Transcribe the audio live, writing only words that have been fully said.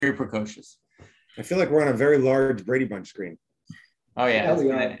precocious. I feel like we're on a very large Brady Bunch screen. Oh, yeah.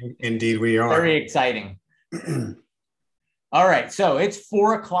 We are. Indeed, we are. Very exciting. All right. So it's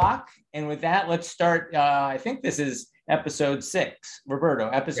 4:00. And with that, let's start. I think this is episode 6. Roberto,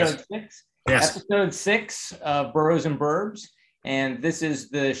 episode 6? Yes. Episode 6 of Boroughs and Burbs. And this is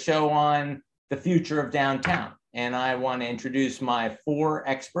the show on the future of downtown. And I want to introduce my 4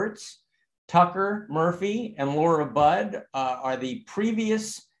 experts. Tucker Murphy and Laura Budd are the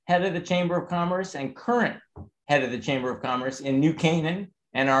previous head of the Chamber of Commerce and current head of the Chamber of Commerce in New Canaan,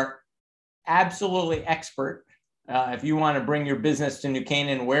 and are absolutely expert. If you want to bring your business to New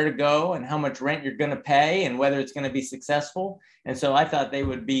Canaan, where to go and how much rent you're going to pay and whether it's going to be successful. And so I thought they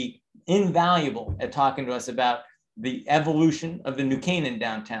would be invaluable at talking to us about the evolution of the New Canaan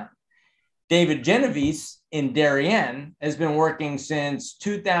downtown. David Genovese in Darien has been working since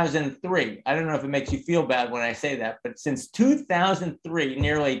 2003. I don't know if it makes you feel bad when I say that, but since 2003,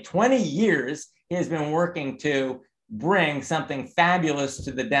 nearly 20 years, he has been working to bring something fabulous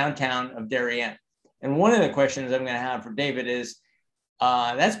to the downtown of Darien. And one of the questions I'm going to have for David is,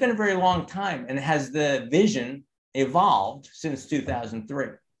 that's been a very long time, and has the vision evolved since 2003?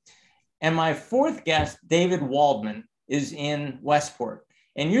 And my 4th guest, David Waldman, is in Westport.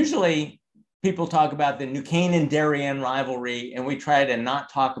 And usually people talk about the New Canaan-Darien rivalry, and we try to not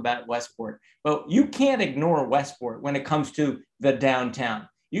talk about Westport. But you can't ignore Westport when it comes to the downtown.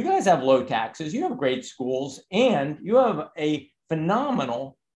 You guys have low taxes, you have great schools, and you have a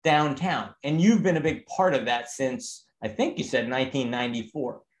phenomenal downtown. And you've been a big part of that since, I think you said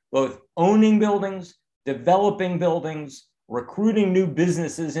 1994, both owning buildings, developing buildings, recruiting new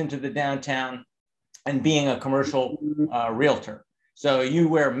businesses into the downtown, and being a commercial realtor. So you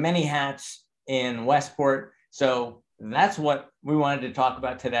wear many hats in Westport. So that's what we wanted to talk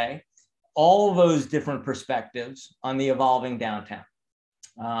about today. All those different perspectives on the evolving downtown.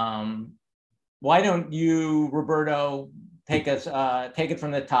 Why don't you, Roberto, take it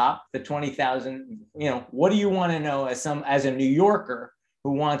from the top, the 20,000, what do you want to know as a New Yorker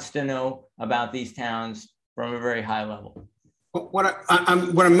who wants to know about these towns from a very high level? What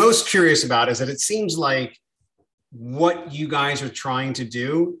I'm most curious about is that it seems like what you guys are trying to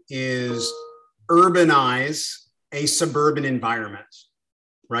do is urbanize a suburban environment,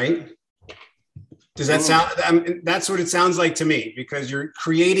 right? Does that sound, that's what it sounds like to me, because you're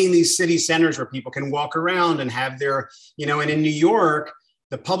creating these city centers where people can walk around and have their, and in New York,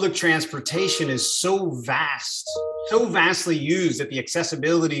 the public transportation is so vastly used that the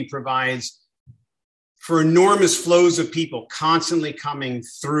accessibility provides for enormous flows of people constantly coming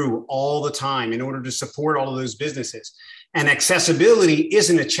through all the time in order to support all of those businesses. And accessibility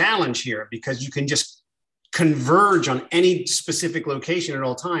isn't a challenge here because you can just converge on any specific location at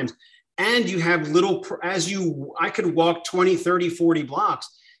all times. And you have I could walk 20, 30, 40 blocks,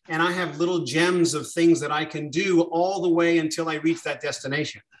 and I have little gems of things that I can do all the way until I reach that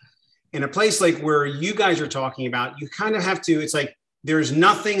destination. In a place like where you guys are talking about, you kind of have to, it's like, there's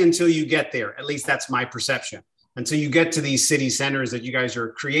nothing until you get there. At least that's my perception. Until you get to these city centers that you guys are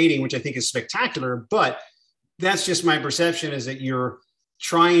creating, which I think is spectacular. But that's just my perception, is that you're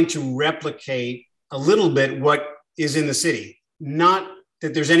trying to replicate a little bit what is in the city. Not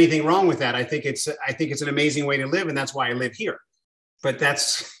that there's anything wrong with that. I think it's an amazing way to live, and that's why I live here. But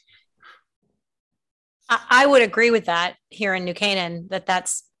I would agree with that here in New Canaan,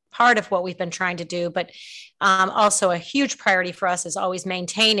 that's part of what we've been trying to do. But also a huge priority for us is always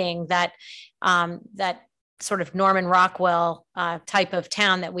maintaining that sort of Norman Rockwell type of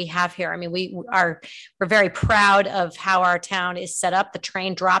town that we have here. I mean, we're very proud of how our town is set up. The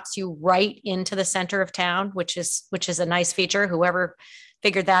train drops you right into the center of town, which is a nice feature. Whoever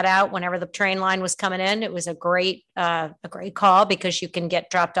figured that out whenever the train line was coming in, it was a great call, because you can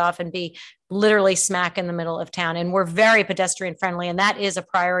get dropped off and be literally smack in the middle of town. And we're very pedestrian friendly, and that is a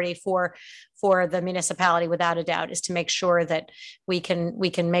priority for the municipality, without a doubt, is to make sure that we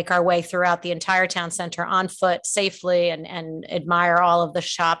can make our way throughout the entire town center on foot safely and admire all of the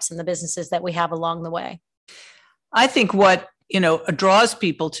shops and the businesses that we have along the way. I think what draws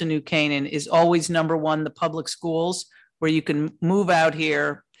people to New Canaan is always, number one, the public schools, where you can move out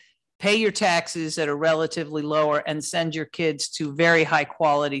here, pay your taxes that are relatively lower, and send your kids to very high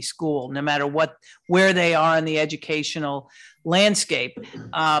quality school, no matter where they are in the educational landscape.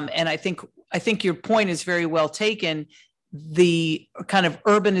 And I think your point is very well taken. The kind of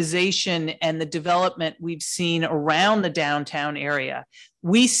urbanization and the development we've seen around the downtown area,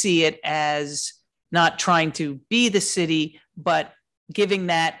 we see it as not trying to be the city, but giving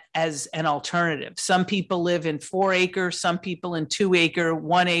that as an alternative. Some people live in 4 acre, some people in 2 acre,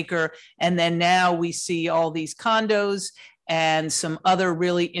 1 acre. And then now we see all these condos and some other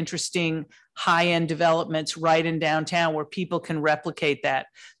really interesting high-end developments right in downtown where people can replicate that.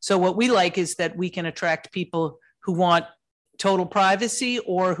 So what we like is that we can attract people who want total privacy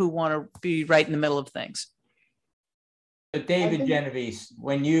or who want to be right in the middle of things. But David Genovese,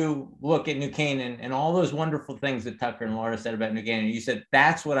 when you look at New Canaan and all those wonderful things that Tucker and Laura said about New Canaan, you said,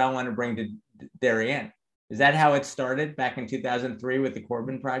 that's what I want to bring to Darien. Is that how it started back in 2003 with the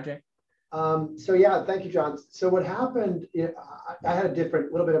Corbin Project? So yeah, thank you, John. So what happened, I had a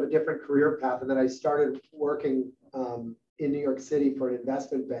little bit of a different career path, and then I started working in New York City for an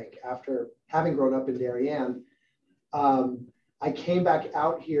investment bank after having grown up in Darien. I came back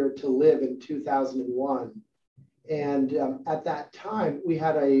out here to live in 2001. And at that time, we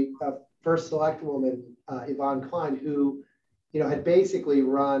had a first select woman, Yvonne Klein, who had basically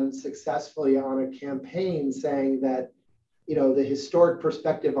run successfully on a campaign saying that the historic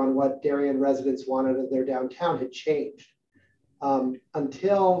perspective on what Darien residents wanted of their downtown had changed.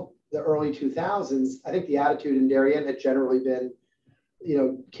 Until the early 2000s, I think the attitude in Darien had generally been,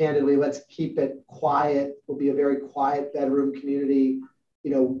 candidly, let's keep it quiet. We'll be a very quiet bedroom community.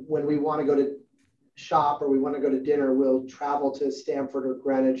 When we want to go to shop or we want to go to dinner, we'll travel to Stamford or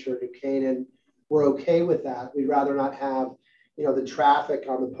Greenwich or New Canaan. We're okay with that. We'd rather not have, the traffic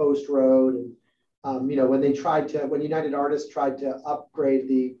on the Post Road. And, when United Artists tried to upgrade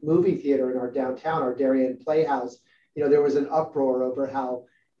the movie theater in our downtown, our Darien Playhouse, there was an uproar over how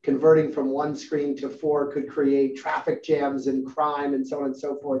converting from one screen to 4 could create traffic jams and crime and so on and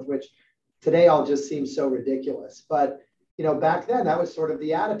so forth, which today all just seems so ridiculous. But, back then that was sort of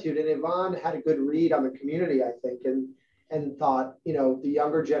the attitude. And Yvonne had a good read on the community, I think, and thought, the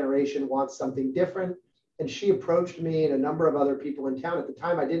younger generation wants something different. And she approached me and a number of other people in town. At the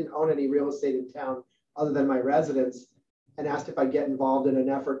time, I didn't own any real estate in town other than my residence, and asked if I'd get involved in an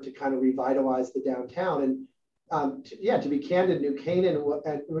effort to kind of revitalize the downtown. And to be candid, New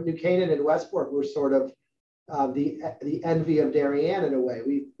Canaan and Westport were sort of the envy of Darien in a way.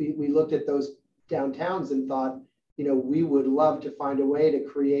 We looked at those downtowns and thought, we would love to find a way to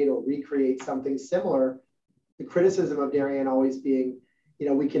create or recreate something similar. The criticism of Darien always being,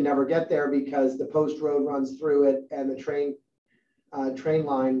 we can never get there because the Post Road runs through it and the train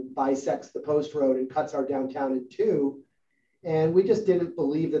line bisects the Post Road and cuts our downtown in two. And we just didn't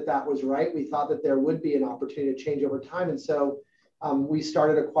believe that that was right. We thought that there would be an opportunity to change over time. And so we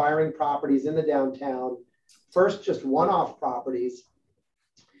started acquiring properties in the downtown, first just one-off properties.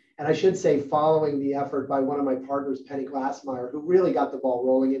 And I should say, following the effort by one of my partners, Penny Glassmeyer, who really got the ball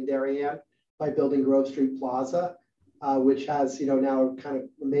rolling in Darien by building Grove Street Plaza, which has, now a kind of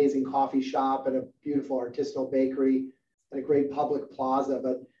amazing coffee shop and a beautiful artisanal bakery and a great public plaza.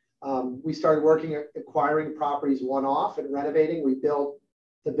 But we started working at acquiring properties one-off and renovating. We built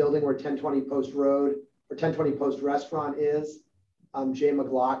the building where 1020 Post Road or 1020 Post Restaurant is, Jay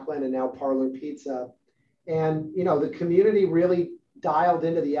McLaughlin, and now Parlor Pizza. And, the community really dialed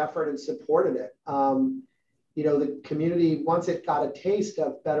into the effort and supported it. The community, once it got a taste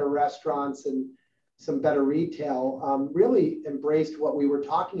of better restaurants and some better retail, really embraced what we were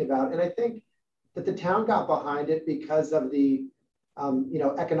talking about. And I think that the town got behind it because of the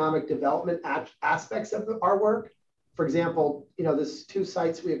economic development aspects of our work. For example, this 2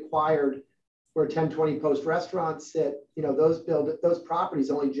 sites we acquired where 1020 Post restaurants sit, those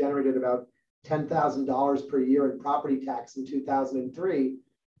properties only generated about $10,000 per year in property tax in 2003.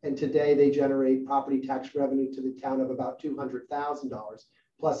 And today they generate property tax revenue to the town of about $200,000,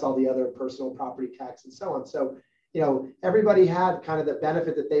 plus all the other personal property tax and so on. So, everybody had kind of the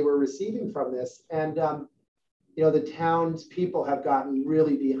benefit that they were receiving from this. And, the town's people have gotten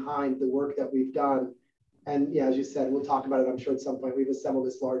really behind the work that we've done. And as you said, we'll talk about it, I'm sure at some point. We've assembled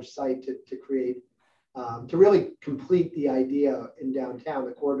this large site to create, to really complete the idea in downtown,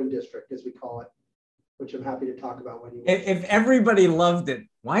 the Corbin District, as we call it, which I'm happy to talk about when you want. If everybody loved it,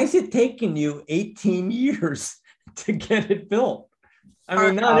 why is it taking you 18 years to get it built? I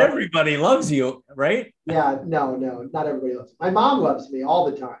mean, not everybody loves you, right? Yeah, no, not everybody loves me. My mom loves me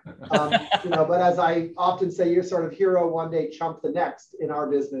all the time. But as I often say, you're sort of hero one day, chump the next in our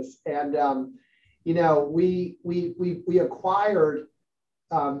business. And, we acquired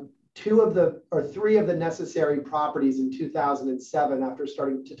 3 of the necessary properties in 2007 after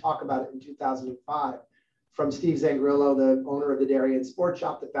starting to talk about it in 2005 from Steve Zangrillo, the owner of the Darien Sports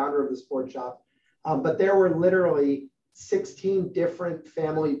Shop, the founder of the sports shop. But there were literally 16 different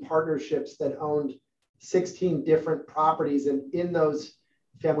family partnerships that owned 16 different properties. And in those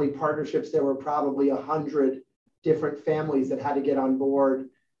family partnerships, there were probably 100 different families that had to get on board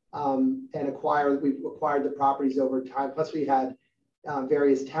and we've acquired the properties over time. Plus we had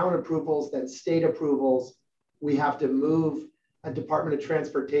various town approvals, then state approvals. we have to move a Department of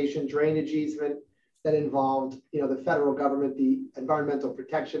Transportation drainage easement that involved, the federal government, the Environmental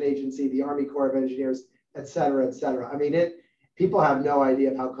Protection Agency, the Army Corps of Engineers, et cetera, et cetera. I mean, people have no idea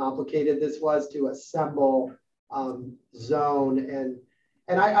of how complicated this was to assemble, zone.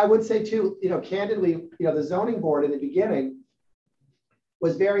 And I would say too, candidly, the zoning board in the beginning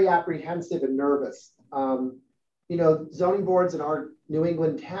was very apprehensive and nervous. Zoning boards in our New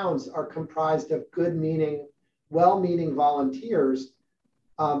England towns are comprised of well-meaning volunteers.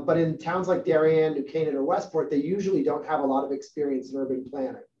 But in towns like Darien, New Canaan, or Westport, they usually don't have a lot of experience in urban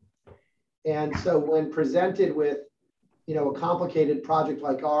planning. And so when presented with, a complicated project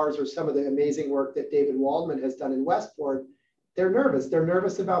like ours, or some of the amazing work that David Waldman has done in Westport, they're nervous. They're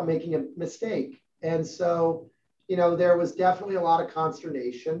nervous about making a mistake. And so, there was definitely a lot of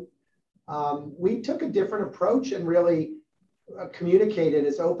consternation. We took a different approach and really communicated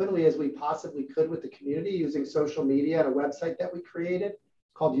as openly as we possibly could with the community using social media and a website that we created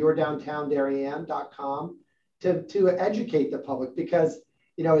called yourdowntowndarien.com to educate the public, because,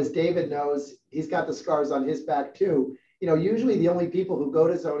 as David knows, he's got the scars on his back too. Usually the only people who go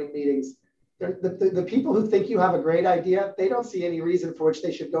to zoning meetings, the people who think you have a great idea, they don't see any reason for which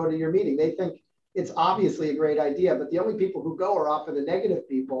they should go to your meeting. They think it's obviously a great idea, but the only people who go are often the negative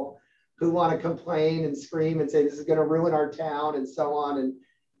people who want to complain and scream and say, this is going to ruin our town and so on. And,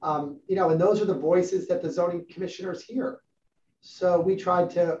 and those are the voices that the zoning commissioners hear. So we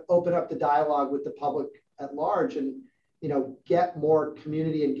tried to open up the dialogue with the public at large and, get more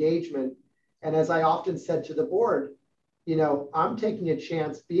community engagement. And as I often said to the board, I'm taking a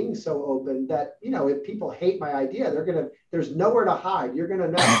chance being so open that, if people hate my idea, there's nowhere to hide. You're going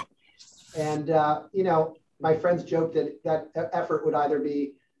to know. And, my friends joked that effort would either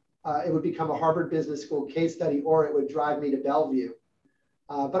be, it would become a Harvard Business School case study, or it would drive me to Bellevue.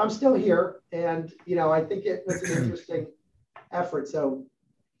 But I'm still here. And, I think it was an interesting effort. So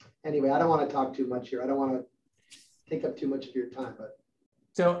anyway, I don't want to talk too much here. I don't want to take up too much of your time, but.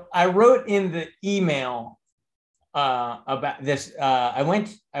 So I wrote in the email about this. I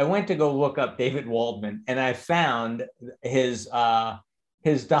went to go look up David Waldman, and I found his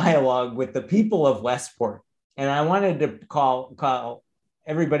dialogue with the people of Westport, and I wanted to call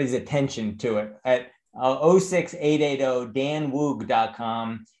everybody's attention to it at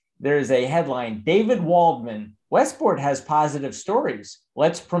 06880danwoog.com. There's a headline: David Waldman, Westport has positive stories.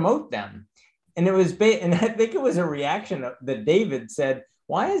 Let's promote them. And it was, and I think it was a reaction that David said,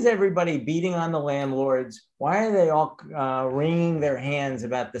 why is everybody beating on the landlords? Why are they all wringing their hands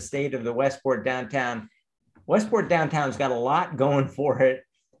about the state of the Westport downtown? Westport downtown's got a lot going for it.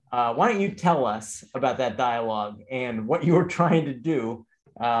 Why don't you tell us about that dialogue and what you were trying to do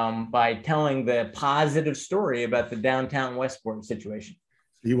by telling the positive story about the downtown Westport situation?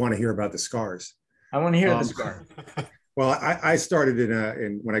 You want to hear about the scars? I want to hear the scars. Well, I started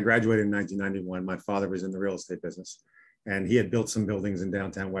when I graduated in 1991. My father was in the real estate business, and he had built some buildings in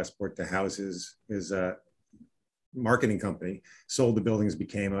downtown Westport to house his marketing company. Sold the buildings,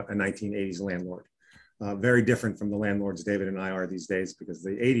 became a 1980s landlord. Very different from the landlords David and I are these days, because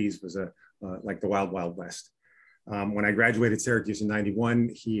the 80s was like the wild, wild west. When I graduated Syracuse in 91,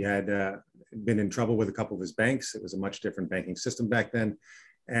 he had been in trouble with a couple of his banks. It was a much different banking system back then.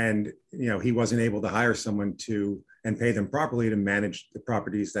 And, he wasn't able to hire someone and pay them properly to manage the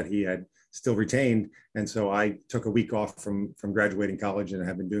properties that he had still retained. And so I took a week off from graduating college, and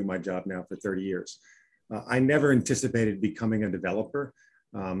have been doing my job now for 30 years. I never anticipated becoming a developer.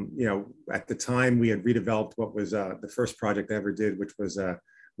 At the time we had redeveloped what was the first project I ever did, which was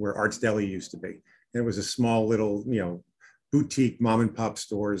where Arts Deli used to be. And it was a small little, boutique mom and pop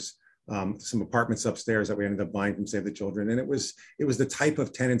stores, some apartments upstairs that we ended up buying from Save the Children. And it was the type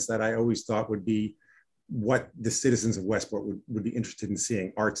of tenants that I always thought would be what the citizens of Westport would be interested in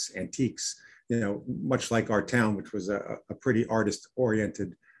seeing: arts, antiques, much like our town, which was a pretty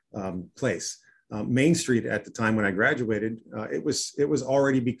artist-oriented place. Main Street at the time when I graduated, it was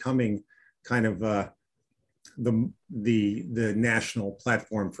already becoming kind of the national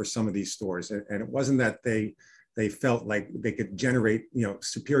platform for some of these stores, and it wasn't that they felt like they could generate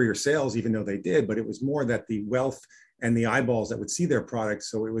superior sales, even though they did, but it was more that the wealth and the eyeballs that would see their products.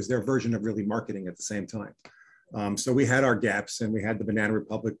 So it was their version of really marketing at the same time. So we had our Gaps, and we had the Banana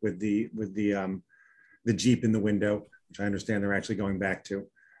Republic with the Jeep in the window, which I understand they're actually going back to.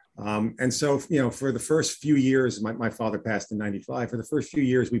 And so, for the first few years, my father passed in 95. For the first few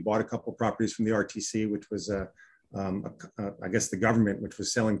years, we bought a couple of properties from the RTC, which was, I guess, the government, which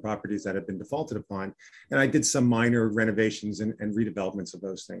was selling properties that had been defaulted upon. And I did some minor renovations and redevelopments of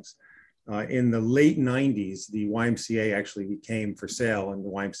those things. In the late 90s, the YMCA actually became for sale, and the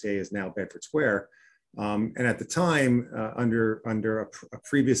YMCA is now Bedford Square. And at the time, under a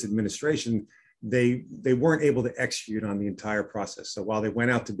previous administration, they weren't able to execute on the entire process. So while they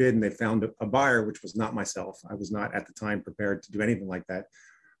went out to bid and they found a buyer, which was not myself, I was not at the time prepared to do anything like that.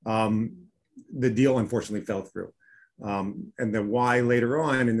 The deal unfortunately fell through. And the Y later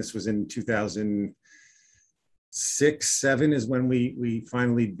on, and this was in 2006-07 is when we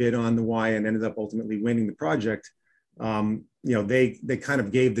finally bid on the Y and ended up ultimately winning the project. They kind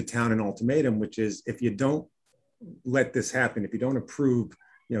of gave the town an ultimatum, which is if you don't let this happen, if you don't approve,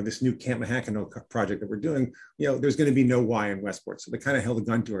 this new Camp Mahakano project that we're doing, there's going to be no Y in Westport. So they kind of held a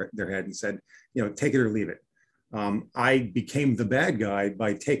gun to their head and said, take it or leave it. I became the bad guy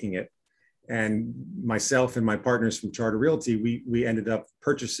by taking it. And myself and my partners from Charter Realty, we ended up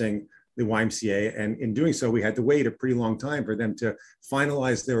purchasing the YMCA. And in doing so, we had to wait a pretty long time for them to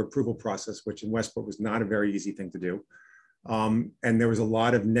finalize their approval process, which in Westport was not a very easy thing to do. And there was a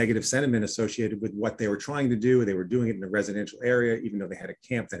lot of negative sentiment associated with what they were trying to do. They were doing it in a residential area, even though they had a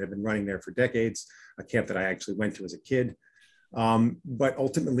camp that had been running there for decades, a camp that I actually went to as a kid. But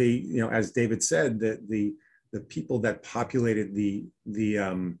ultimately, as David said, the people that populated the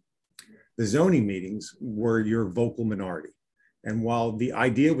zoning meetings were your vocal minority. And while the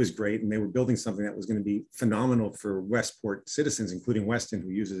idea was great and they were building something that was going to be phenomenal for Westport citizens, including Weston, who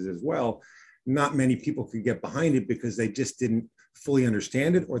uses it as well, not many people could get behind it because they just didn't fully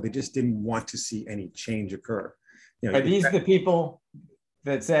understand it, or they just didn't want to see any change occur. Are these the people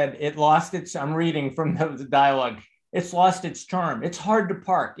that said it lost its, I'm reading from the dialogue, it's lost its charm. It's hard to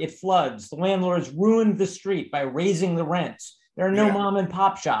park. It floods. The landlords ruined the street by raising the rents. There are no mom and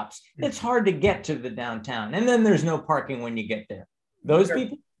pop shops. It's hard to get to the downtown. And then there's no parking when you get there. Those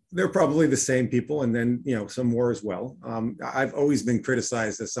people? They're probably the same people. And then, some more as well. I've always been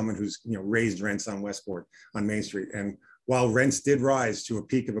criticized as someone who's, raised rents on Westport on Main Street. And while rents did rise to a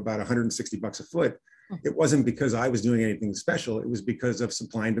peak of about $160 a foot, it wasn't because I was doing anything special. It was because of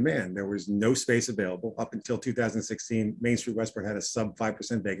supply and demand. There was no space available up until 2016. Main Street Westport had a sub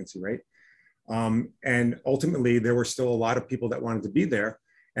 5% vacancy rate. And ultimately, there were still a lot of people that wanted to be there.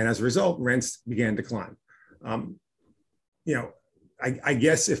 And as a result, rents began to climb. I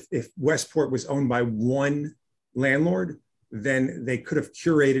guess if Westport was owned by one landlord, then they could have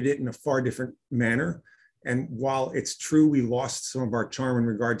curated it in a far different manner. And while it's true, we lost some of our charm in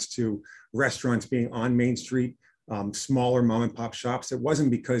regards to restaurants being on Main Street, smaller mom and pop shops, it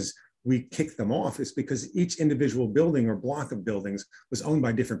wasn't because we kicked them off. It's because each individual building or block of buildings was owned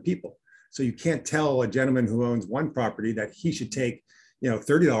by different people. So you can't tell a gentleman who owns one property that he should take,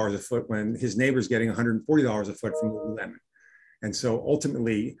 $30 a foot when his neighbor's getting $140 a foot from Lululemon. And so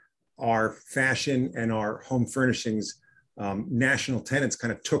ultimately, our fashion and our home furnishings national tenants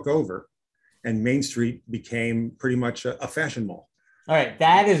kind of took over, and Main Street became pretty much a fashion mall. All right,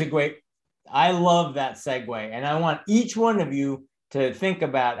 that is a great, I love that segue. And I want each one of you to think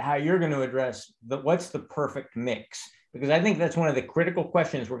about how you're going to address what's the perfect mix. Because I think that's one of the critical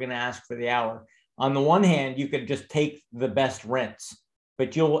questions we're going to ask for the hour. On the one hand, you could just take the best rents,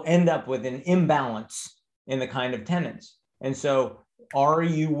 but you'll end up with an imbalance in the kind of tenants. And so are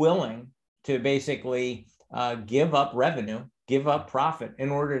you willing to basically give up revenue, give up profit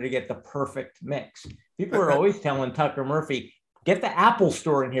in order to get the perfect mix? People are always telling Tucker Murphy, get the Apple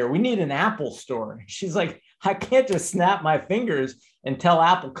store in here. We need an Apple store. She's like, I can't just snap my fingers and tell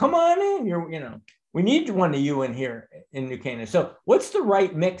Apple, come on in, we need one of you in here in New Canaan. So what's the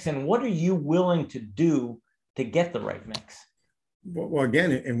right mix, and what are you willing to do to get the right mix? Well,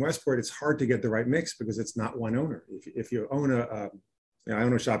 again, in Westport, it's hard to get the right mix because it's not one owner. If you own I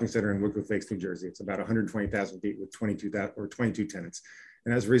own a shopping center in Woodcliff Lakes, New Jersey. It's about 120,000 feet with 22 tenants.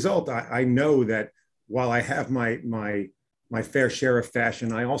 And as a result, I know that while I have my fair share of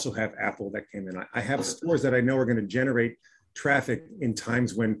fashion, I also have Apple that came in. I have stores that I know are going to generate traffic in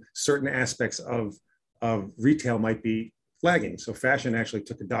times when certain aspects of retail might be flagging. So fashion actually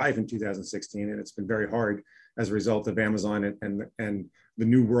took a dive in 2016, and it's been very hard as a result of Amazon and the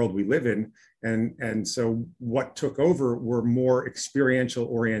new world we live in. And so what took over were more experiential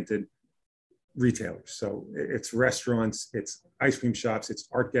oriented retailers. So it's restaurants, it's ice cream shops, it's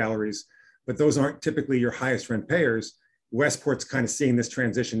art galleries, but those aren't typically your highest rent payers. Westport's kind of seeing this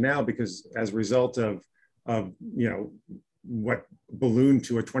transition now because as a result of what ballooned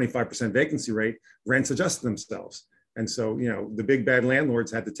to a 25% vacancy rate, rents adjusted themselves. And so, the big bad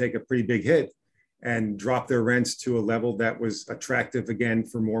landlords had to take a pretty big hit and drop their rents to a level that was attractive again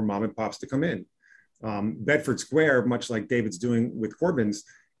for more mom and pops to come in. Bedford Square, much like David's doing with Corbin's,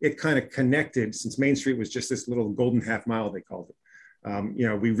 it kind of connected, since Main Street was just this little golden half mile, they called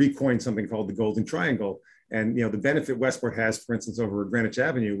it. We recoined something called the Golden Triangle. And the benefit Westport has, for instance, over Greenwich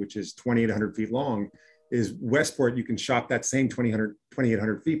Avenue, which is 2,800 feet long, is Westport, you can shop that same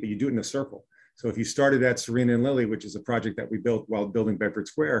 2,800 feet, but you do it in a circle. So if you started at Serena and Lily, which is a project that we built while building Bedford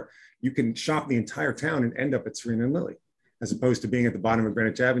Square, you can shop the entire town and end up at Serena and Lily, as opposed to being at the bottom of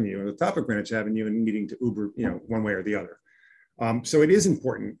Greenwich Avenue or the top of Greenwich Avenue and needing to Uber, one way or the other. So it is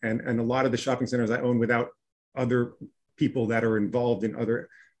important. And a lot of the shopping centers I own, without other people that are involved in other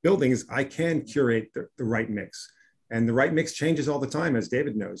buildings, I can curate the right mix. And the right mix changes all the time, as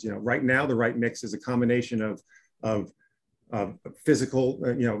David knows. Right now, the right mix is a combination of physical,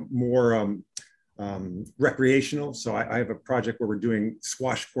 more recreational. So I have a project where we're doing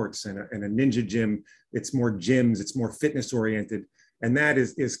squash courts and a ninja gym. It's more gyms, it's more fitness oriented. And that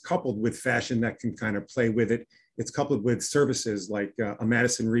is coupled with fashion that can kind of play with it. It's coupled with services like a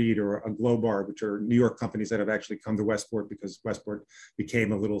Madison Reed or a Glow Bar, which are New York companies that have actually come to Westport because Westport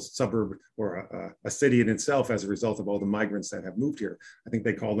became a little suburb or a city in itself as a result of all the migrants that have moved here. I think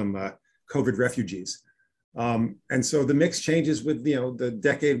they call them COVID refugees. And so the mix changes with the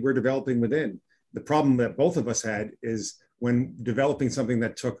decade we're developing within. The problem that both of us had is when developing something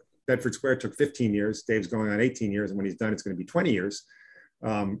that took Bedford Square took 15 years, Dave's going on 18 years, and when he's done, it's going to be 20 years,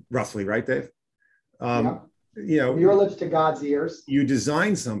 roughly, right, Dave? Yeah. Your lips to God's ears. You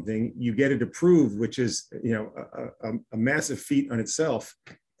design something, you get it approved, which is a massive feat on itself.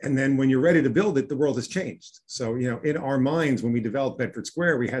 And then when you're ready to build it, the world has changed. So in our minds, when we developed Bedford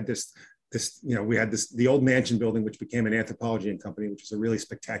Square, we had the old mansion building, which became an Anthropologie and Company, which is a really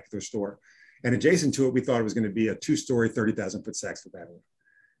spectacular store. And adjacent to it, we thought it was going to be a 2-story, 30,000 foot Saks Fifth Avenue.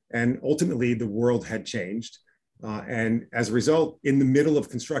 And ultimately, the world had changed. And as a result, in the middle of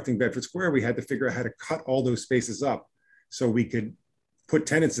constructing Bedford Square, we had to figure out how to cut all those spaces up so we could put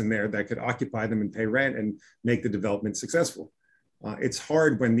tenants in there that could occupy them and pay rent and make the development successful. It's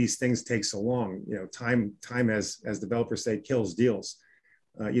hard when these things take so long. Time, as developers say, kills deals.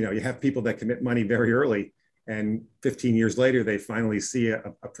 You have people that commit money very early, and 15 years later, they finally see a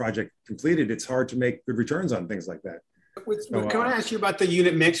project completed. It's hard to make good returns on things like that. Can I ask you about the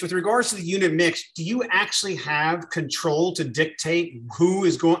unit mix? With regards to the unit mix, do you actually have control to dictate who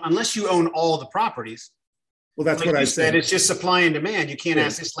is going, unless you own all the properties? Well, that's what I said. It's just supply and demand. You can't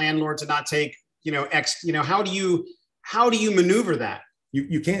ask this landlord to not take, X, how do you maneuver that?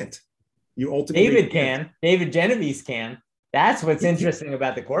 You can't. You ultimately David can. David Genovese can. That's what's interesting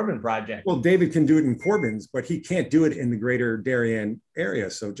about the Corbin project. Well, David can do it in Corbin's, but he can't do it in the greater Darien area.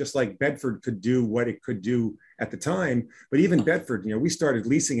 So just like Bedford could do what it could do at the time, but even Bedford, we started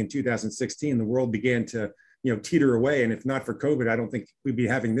leasing in 2016. The world began to, teeter away. And if not for COVID, I don't think we'd be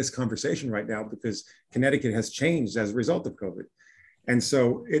having this conversation right now, because Connecticut has changed as a result of COVID. And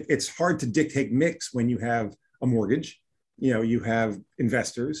so it's hard to dictate mix when you have a mortgage, you have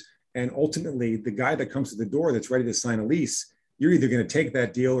investors. And ultimately, the guy that comes to the door that's ready to sign a lease, you're either going to take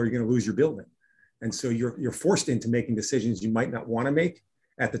that deal or you're going to lose your building. And so you're forced into making decisions you might not want to make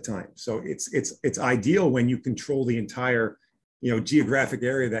at the time. So it's ideal when you control the entire geographic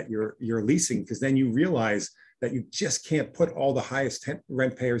area that you're leasing, because then you realize that you just can't put all the highest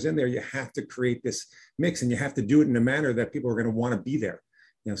rent payers in there. You have to create this mix, and you have to do it in a manner that people are going to want to be there.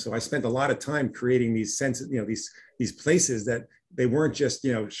 So I spent a lot of time creating these these places that they weren't just,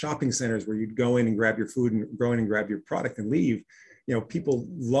 shopping centers where you'd go in and grab your food and go in and grab your product and leave. People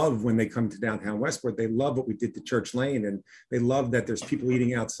love when they come to downtown Westport. They love what we did to Church Lane, and they love that there's people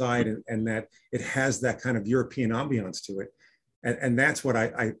eating outside and that it has that kind of European ambiance to it. And that's what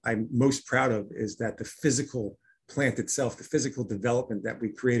I'm most proud of, is that the physical plant itself, the physical development that we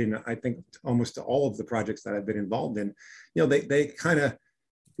created, and I think almost to all of the projects that I've been involved in, they kind of,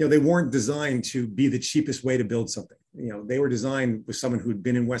 they weren't designed to be the cheapest way to build something. They were designed with someone who'd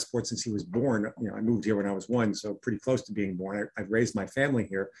been in Westport since he was born. I moved here when I was 1, so pretty close to being born. I've raised my family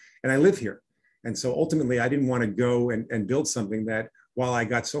here, and I live here. And so ultimately, I didn't want to go and build something that, while I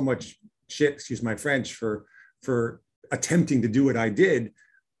got so much shit, excuse my French, for attempting to do what I did,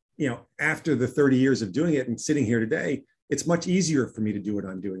 after the 30 years of doing it and sitting here today, it's much easier for me to do what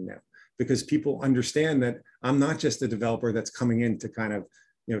I'm doing now, because people understand that I'm not just a developer that's coming in to kind of,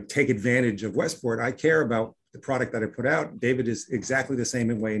 take advantage of Westport. I care about the product that I put out. David is exactly the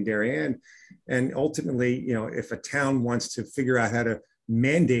same way in Darien. And ultimately, if a town wants to figure out how to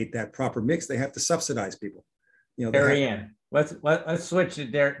mandate that proper mix, they have to subsidize people. Darien, let's switch to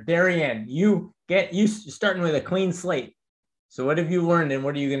Darien. You starting with a clean slate. So what have you learned, and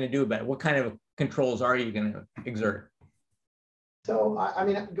what are you going to do about it? What kind of controls are you going to exert? So, I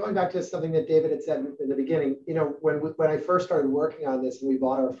mean, going back to something that David had said in the beginning, when I first started working on this and we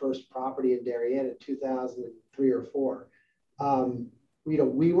bought our first property in Darien in 2003 or 4, we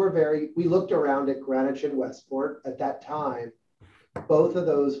looked around at Greenwich and Westport at that time. Both of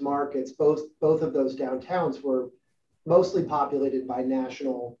those markets, both of those downtowns were mostly populated by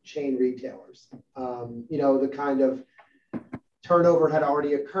national chain retailers. The kind of turnover had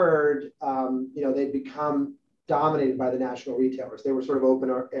already occurred. They'd become dominated by the national retailers. They were sort of open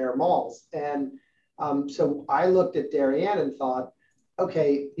air malls. And so I looked at Darien and thought,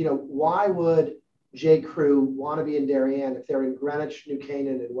 okay, why would J. Crew want to be in Darien if they're in Greenwich, New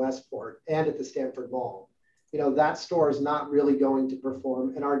Canaan, and Westport, and at the Stanford Mall? That store is not really going to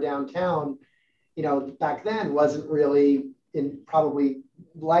perform. And our downtown, back then wasn't really probably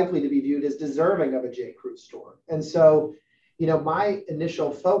likely to be viewed as deserving of a J. Crew store. And so, my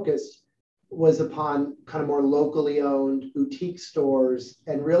initial focus was upon kind of more locally owned boutique stores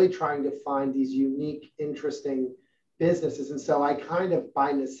and really trying to find these unique, interesting businesses. And so I kind of,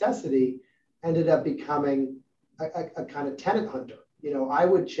 by necessity, ended up becoming a kind of tenant hunter. I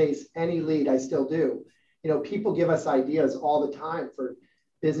would chase any lead, I still do. People give us ideas all the time for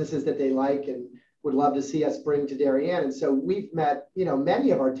businesses that they like and would love to see us bring to Darien. And so we've met, many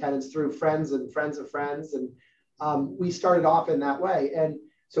of our tenants through friends and friends of friends. And we started off in that way. And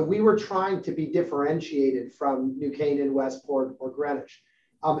so we were trying to be differentiated from New Canaan, Westport, or Greenwich.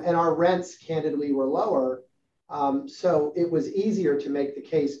 And our rents, candidly, were lower. So it was easier to make the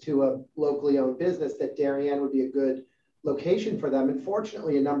case to a locally owned business that Darien would be a good location for them. And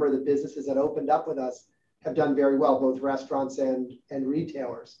fortunately, a number of the businesses that opened up with us have done very well, both restaurants and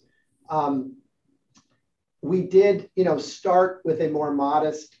retailers. We did, start with a more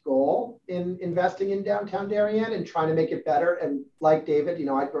modest goal in investing in downtown Darien and trying to make it better. And like David,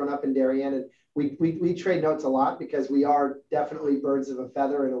 I'd grown up in Darien, and we trade notes a lot because we are definitely birds of a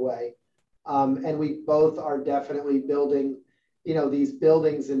feather in a way. And we both are definitely building, these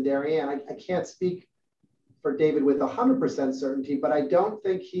buildings in Darien. I can't speak for David with 100% certainty, but I don't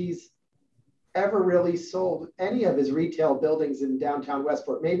think he's ever really sold any of his retail buildings in downtown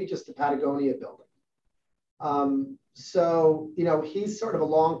Westport, maybe just the Patagonia building. So, he's sort of a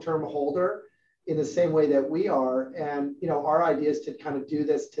long-term holder in the same way that we are. And, our idea is to kind of do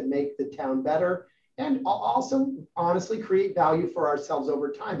this to make the town better and also honestly create value for ourselves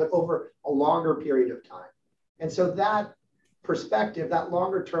over time, but over a longer period of time. And so that perspective, that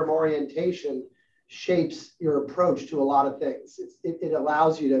longer term orientation shapes your approach to a lot of things. It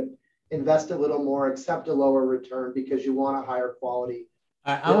allows you to invest a little more, accept a lower return because you want a higher quality.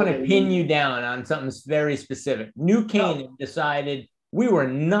 I want to pin you down on something very specific. New Canaan decided we were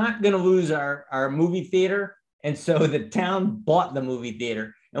not going to lose our movie theater. And so the town bought the movie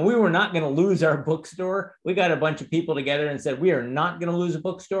theater, and we were not going to lose our bookstore. We got a bunch of people together and said, we are not going to lose a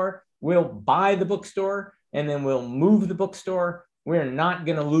bookstore. We'll buy the bookstore and then we'll move the bookstore. We're not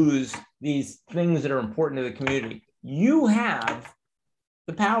going to lose these things that are important to the community. You have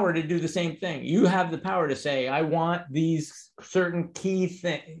the power to do the same thing. You have the power to say, I want these certain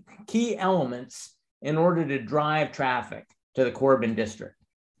key elements in order to drive traffic to the Corbin district.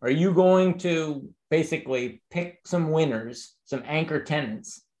 Are you going to basically pick some winners, some anchor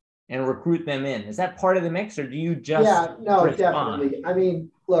tenants, and recruit them in? Is that part of the mix, or do you just respond? Definitely.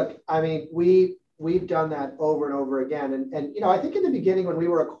 We've done that over and over again. And I think in the beginning when we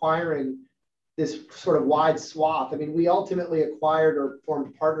were acquiring this sort of wide swath, we ultimately acquired or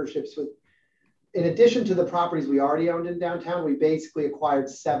formed partnerships with, in addition to the properties we already owned in downtown, we basically acquired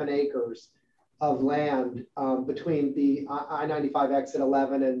 7 acres of land between the I-95 exit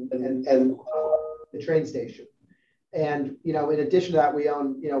 11 and the train station. And, in addition to that, we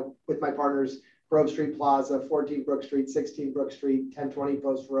own, with my partners, Grove Street Plaza, 14 Brook Street, 16 Brook Street, 1020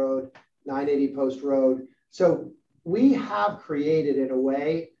 Post Road, 980 Post Road. So we have created, in a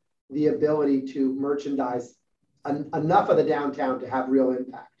way, the ability to merchandise enough of the downtown to have real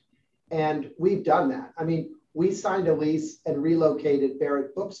impact. And we've done that. We signed a lease and relocated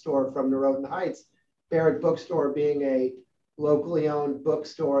Barrett Bookstore from Norotan Heights, Barrett Bookstore being a locally owned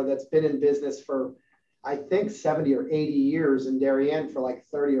bookstore that's been in business for, I think, 70 or 80 years in Darien for like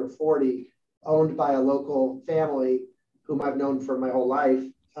 30 or 40, owned by a local family whom I've known for my whole life.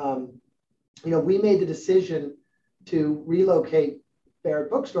 We made the decision to relocate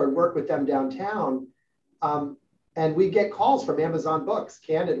Barrett Bookstore and work with them downtown. And we get calls from Amazon Books,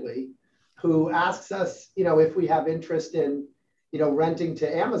 candidly, who asks us, if we have interest in, renting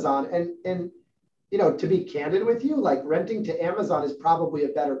to Amazon. And to be candid with you, like renting to Amazon is probably a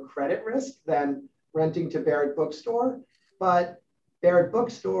better credit risk than renting to Barrett Bookstore. But Barrett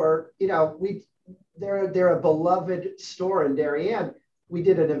Bookstore, they're a beloved store in Darien. We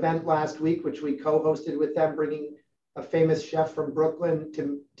did an event last week, which we co-hosted with them, bringing a famous chef from Brooklyn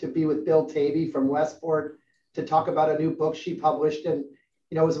to be with Bill Tavey from Westport. to talk about a new book she published. And,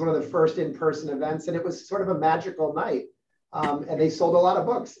 you know, it was one of the first in-person events, and it was sort of a magical night. And they sold a lot of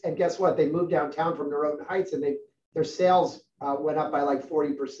books. And guess what? They moved downtown from Norotan Heights, and their sales went up by like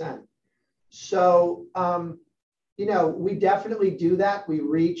 40%. So, you know, we definitely do that. We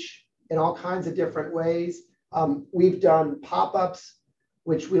reach in all kinds of different ways. We've done pop-ups,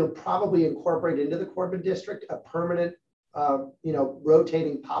 which we'll probably incorporate into the Corbin District, a permanent, you know,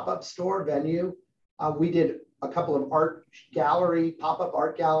 rotating pop-up store venue. We did a couple of pop-up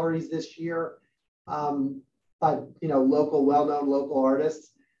art galleries this year by, you know, well-known local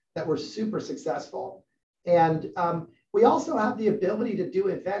artists that were super successful. And we also have the ability to do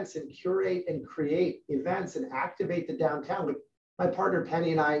events and curate and create events and activate the downtown. My partner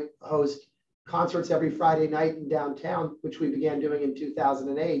Penny and I host concerts every Friday night in downtown, which we began doing in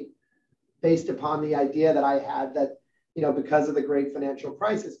 2008, based upon the idea that I had that, you know, because of the great financial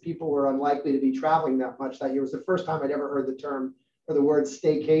crisis, people were unlikely to be traveling that much that year. It was the first time I'd ever heard the term or the word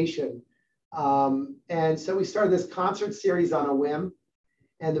staycation. And so we started this concert series on a whim.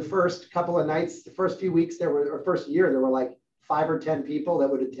 And the first couple of nights, the first few weeks first year, there were like 5 or 10 people that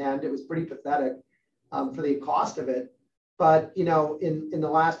would attend. It was pretty pathetic for the cost of it. But, you know, in the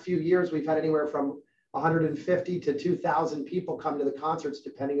last few years, we've had anywhere from 150 to 2,000 people come to the concerts,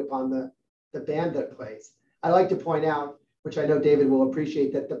 depending upon the band that plays. I like to point out, which I know David will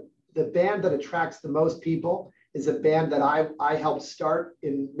appreciate, that the band that attracts the most people is a band that I helped start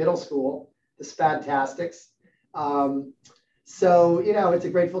in middle school, the Spadtastics. So, you know, it's a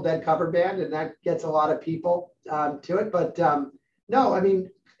Grateful Dead cover band, and that gets a lot of people to it. But no, I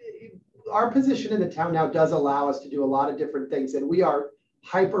mean, our position in the town now does allow us to do a lot of different things. And we are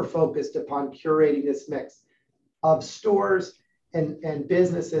hyper-focused upon curating this mix of stores and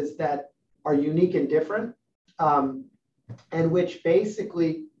businesses that are unique and different, and which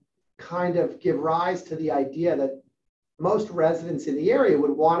basically kind of give rise to the idea that most residents in the area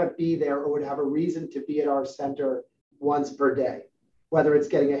would want to be there or would have a reason to be at our center once per day, whether it's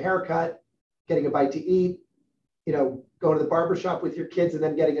getting a haircut, getting a bite to eat, you know, going to the barbershop with your kids and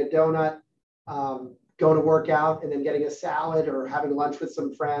then getting a donut, going to work out and then getting a salad or having lunch with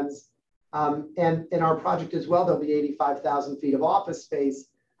some friends. And in our project as well, there'll be 85,000 feet of office space.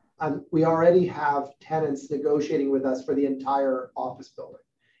 We already have tenants negotiating with us for the entire office building,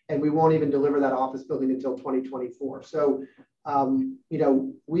 and we won't even deliver that office building until 2024. So, you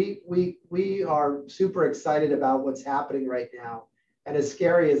know, we are super excited about what's happening right now. And as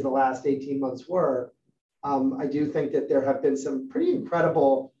scary as the last 18 months were, I do think that there have been some pretty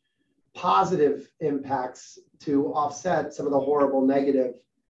incredible positive impacts to offset some of the horrible negative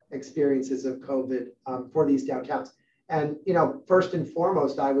experiences of COVID for these downtowns. And, you know, first and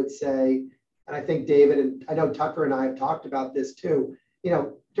foremost, I would say, and I think David, and I know Tucker and I have talked about this too, you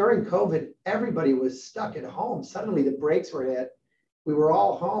know, during COVID, everybody was stuck at home. Suddenly the brakes were hit. We were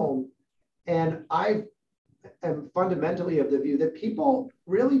all home. And I am fundamentally of the view that people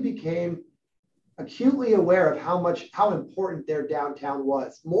really became acutely aware of how important their downtown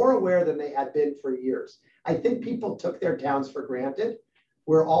was, more aware than they had been for years. I think people took their towns for granted.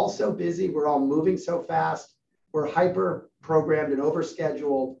 We're all so busy. We're all moving so fast. We're hyper programmed and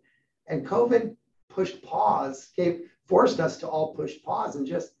overscheduled. And COVID forced us to all push pause and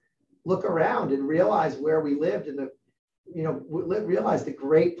just look around and realize where we lived and realize the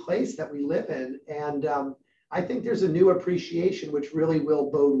great place that we live in. And I think there's a new appreciation which really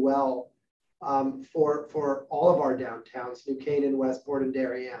will bode well for all of our downtowns, New Canaan, Westport, and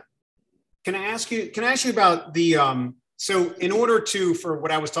Darien. Can I ask you about the, so in order for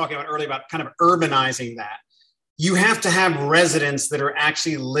what I was talking about earlier about kind of urbanizing that, you have to have residents that are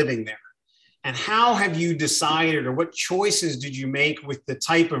actually living there. And how have you decided, or what choices did you make with the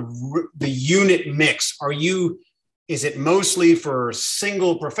type of the unit mix? Is it mostly for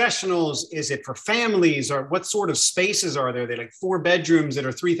single professionals? Is it for families? Or what sort of spaces are there? They're like 4 bedrooms that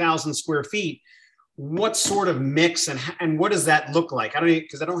are 3,000 square feet. What sort of mix and what does that look like? I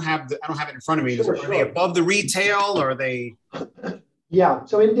don't have it in front of me. Sure. Are they above the retail? Or are they? Yeah.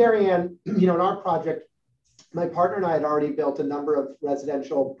 So in Darien, you know, in our project, my partner and I had already built a number of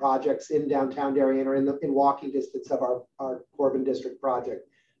residential projects in downtown Darien or in walking distance of our Corbin District project.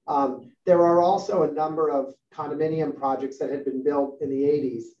 There are also a number of condominium projects that had been built in the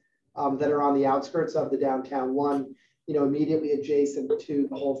 80s that are on the outskirts of the downtown. One, you know, immediately adjacent to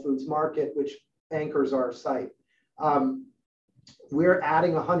the Whole Foods Market, which anchors our site. We're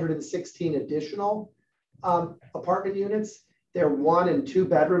adding 116 additional apartment units. They're 1 and 2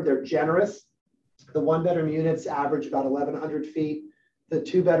 bedroom. They're generous. The 1-bedroom units average about 1,100 feet. The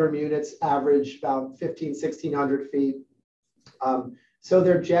 2-bedroom units average about 1,600 feet. So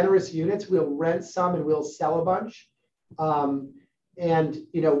they're generous units. We'll rent some and we'll sell a bunch. And,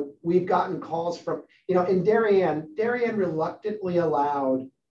 you know, we've gotten calls from, you know, in Darien reluctantly allowed,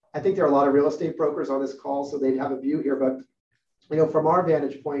 I think there are a lot of real estate brokers on this call, so they'd have a view here, but, you know, from our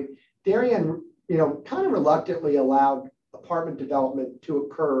vantage point, Darien, you know, kind of reluctantly allowed apartment development to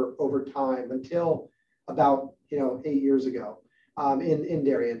occur over time until about, you know, 8 years ago in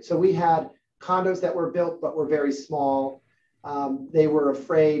Darien. So we had condos that were built, but were very small. They were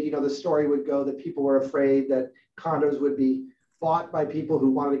afraid, you know, the story would go that people were afraid that condos would be bought by people who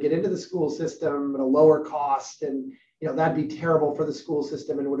wanted to get into the school system at a lower cost. And, you know, that'd be terrible for the school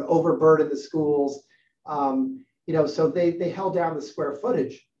system and would overburden the schools. You know, so they held down the square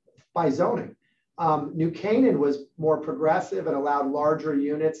footage by zoning. New Canaan was more progressive and allowed larger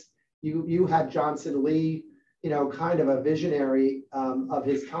units. You had Johnson Lee, you know, kind of a visionary of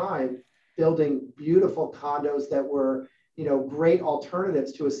his time, building beautiful condos that were, you know, great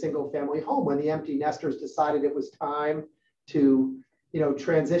alternatives to a single family home when the empty nesters decided it was time to, you know,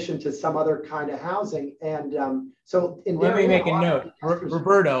 transition to some other kind of housing. And so in let me Darien, make a note,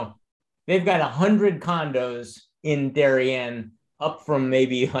 Roberto, they've got 100 condos in Darien, up from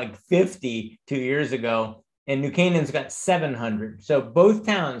maybe like 50 2 years ago. And New Canaan's got 700. So both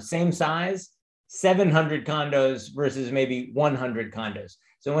towns, same size, 700 condos versus maybe 100 condos.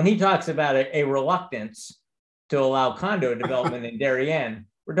 So when he talks about a reluctance to allow condo development in Darien,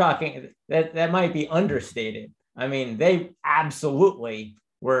 we're talking that might be understated. I mean, they absolutely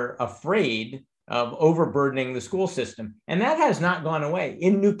were afraid of overburdening the school system. And that has not gone away.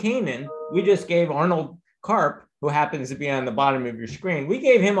 In New Canaan, we just gave Arnold Karp, who happens to be on the bottom of your screen, we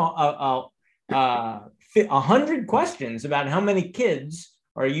gave him 100 questions about how many kids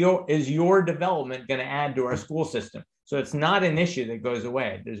is your development going to add to our school system. So it's not an issue that goes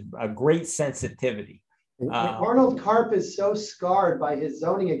away. There's a great sensitivity. Arnold Karp is so scarred by his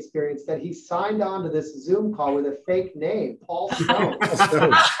zoning experience that he signed on to this Zoom call with a fake name, Paul Stone.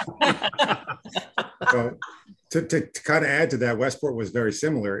 So to kind of add to that, Westport was very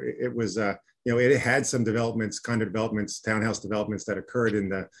similar. It was, you know, it had some developments, condo developments, townhouse developments that occurred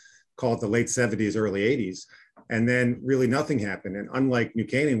in call it the late 70s, early 80s. And then really nothing happened. And unlike New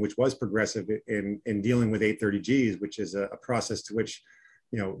Canaan, which was progressive in dealing with 830Gs, which is a process to which,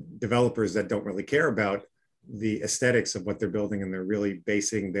 you know, developers that don't really care about the aesthetics of what they're building and they're really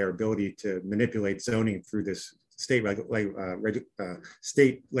basing their ability to manipulate zoning through this state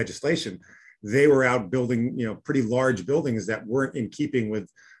legislation, they were out building, you know, pretty large buildings that weren't in keeping with,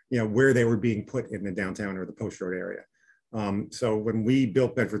 you know, where they were being put in the downtown or the Post Road area. So when we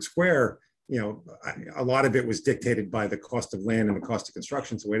built Bedford Square, you know, a lot of it was dictated by the cost of land and the cost of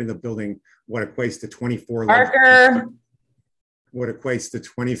construction. So we ended up building what equates to 24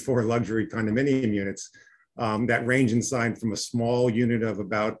 luxury condominium units that range in size from a small unit of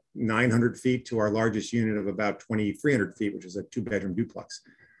about 900 feet to our largest unit of about 2,300 feet, which is a 2-bedroom duplex.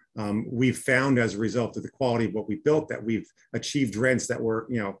 We've found as a result of the quality of what we built that we've achieved rents that were,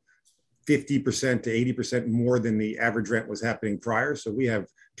 you know, 50% to 80% more than the average rent was happening prior. So we have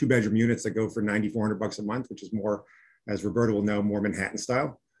 2-bedroom units that go for $9,400 a month, which is more, as Roberto will know, more Manhattan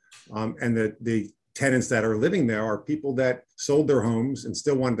style. And the tenants that are living there are people that sold their homes and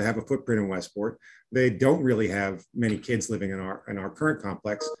still wanted to have a footprint in Westport. They don't really have many kids living in our current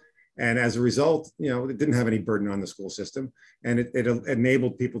complex. And as a result, you know, it didn't have any burden on the school system. And it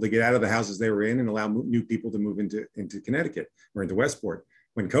enabled people to get out of the houses they were in and allow new people to move into Connecticut or into Westport.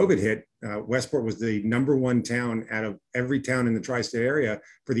 When COVID hit, Westport was the #1 town out of every town in the tri-state area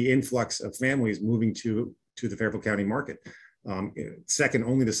for the influx of families moving to the Fairfield County market, second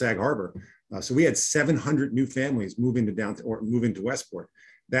only to Sag Harbor. So we had 700 new families move into Westport.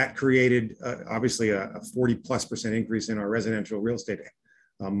 That created obviously a 40+% increase in our residential real estate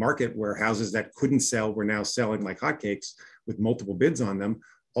market, where houses that couldn't sell were now selling like hotcakes with multiple bids on them.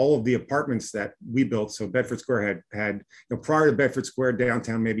 All of the apartments that we built, so Bedford Square had you know, prior to Bedford Square,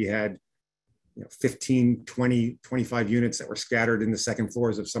 downtown maybe had, you know, 15, 20, 25 units that were scattered in the second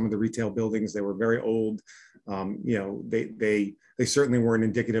floors of some of the retail buildings. They were very old. You know, they certainly weren't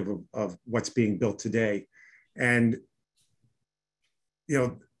indicative of what's being built today. And, you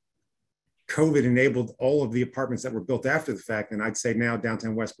know, COVID enabled all of the apartments that were built after the fact. And I'd say now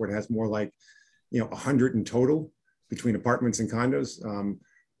downtown Westport has more like, you know, 100 in total between apartments and condos.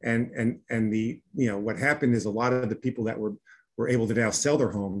 And the, you know, what happened is a lot of the people that were able to now sell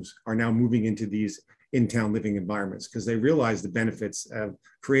their homes are now moving into these in-town living environments because they realize the benefits of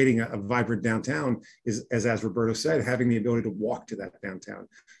creating a vibrant downtown is, as Roberto said, having the ability to walk to that downtown.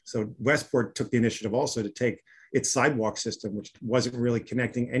 So Westport took the initiative also to take, its sidewalk system, which wasn't really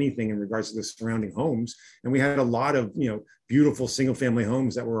connecting anything in regards to the surrounding homes. And we had a lot of, beautiful single family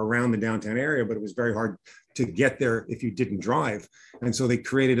homes that were around the downtown area, but it was very hard to get there if you didn't drive. And so they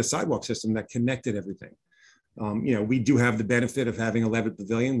created a sidewalk system that connected everything. We do have the benefit of having a Levitt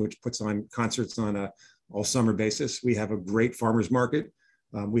Pavilion, which puts on concerts on a all summer basis. We have a great farmers market.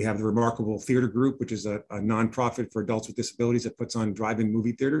 We have the Remarkable Theater Group, which is a nonprofit for adults with disabilities that puts on drive-in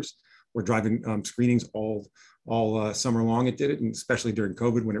movie theaters or drive-in screenings all summer long. It did it, and especially during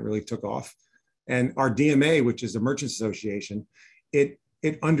COVID when it really took off. And our DMA, which is the Merchants Association, it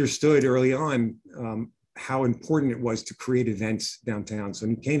understood early on how important it was to create events downtown. So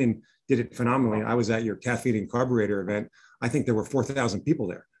New Canaan did it phenomenally. I was at your Caffeine and Carburetor event. I think there were 4,000 people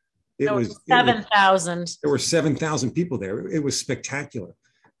there. It was 7,000. There were 7,000 people there. It was spectacular.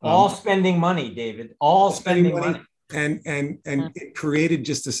 All spending money, David. All spending money. And it created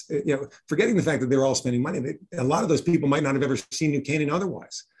just this, forgetting the fact that they were all spending money. A lot of those people might not have ever seen New Canaan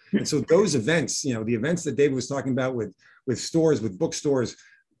otherwise. And so those events, the events that David was talking about with stores, with bookstores,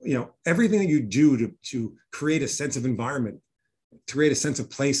 everything that you do to create a sense of environment, to create a sense of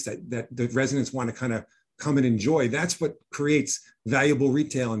place that the residents want to kind of come and enjoy, that's what creates valuable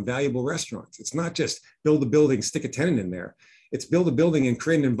retail and valuable restaurants. It's not just build a building, stick a tenant in there. It's build a building and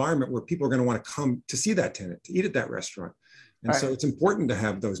create an environment where people are going to want to come to see that tenant, to eat at that restaurant. And so it's important to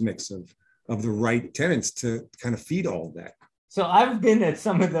have those mix of the right tenants to kind of feed all of that. So I've been at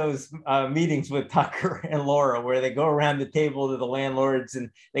some of those meetings with Tucker and Laura where they go around the table to the landlords and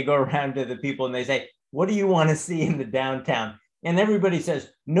they go around to the people and they say, what do you want to see in the downtown? And everybody says,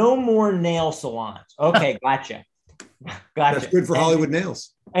 no more nail salons. Okay, gotcha. That's good for Hollywood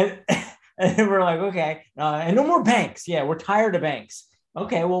nails. And we're like, okay. And no more banks. Yeah, we're tired of banks.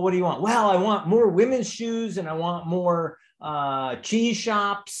 Okay, well, what do you want? Well, I want more women's shoes and I want more cheese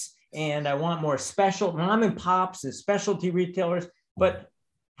shops and I want more special mom and pops and specialty retailers. But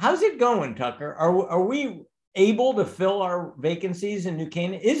how's it going, Tucker? Are we able to fill our vacancies in New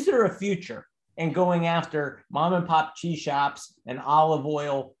Canaan? Is there a future in going after mom and pop cheese shops and olive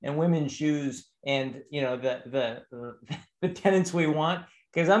oil and women's shoes and the tenants we want?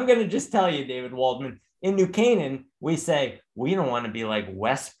 Because I'm going to just tell you, David Waldman, in New Canaan, we say, we don't want to be like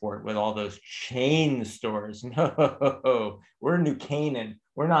Westport with all those chain stores. No, we're New Canaan.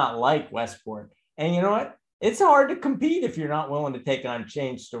 We're not like Westport. And you know what? It's hard to compete if you're not willing to take on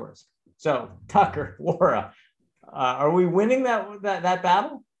chain stores. So Tucker, Laura, are we winning that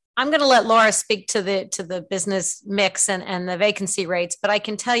battle? I'm going to let Laura speak to the business mix and the vacancy rates, but I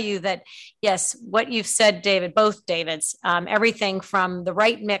can tell you that, yes, what you've said, David, both Davids, everything from the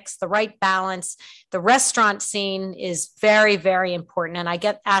right mix, the right balance, the restaurant scene is very, very important. And I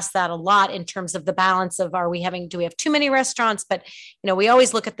get asked that a lot in terms of the balance of, do we have too many restaurants? But, we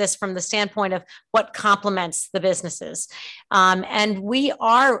always look at this from the standpoint of what complements the businesses. And we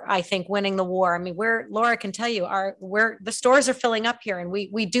are, I think, winning the war. I mean, Laura can tell you, the stores are filling up here, and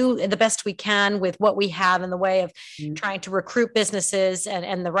we do the best we can with what we have in the way of trying to recruit businesses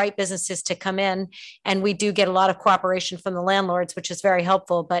and the right businesses to come in. And we do get a lot of cooperation from the landlords, which is very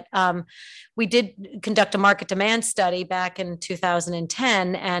helpful. But we did conduct a market demand study back in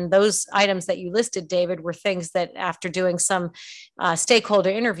 2010. And those items that you listed, David, were things that after doing some stakeholder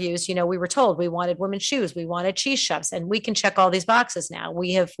interviews, we were told we wanted women's shoes, we wanted cheese shops, and we can check all these boxes now.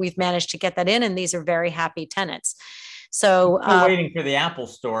 We've managed to get that in, and these are very happy tenants. So we're waiting for the Apple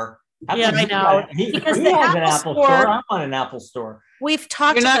store. Yeah, I know. Because he has an Apple store. I want an Apple store. We've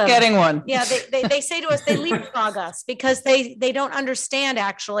talked. You're not getting one. Yeah, they say to us, they leapfrog us because they don't understand.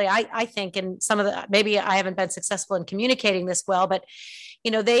 Actually, I think, and some of the, maybe I haven't been successful in communicating this well, but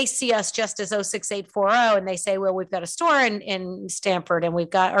they see us just as 06840, and they say, well, we've got a store in Stamford, and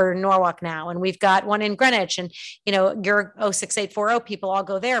or Norwalk now, and we've got one in Greenwich, and your 06840 people all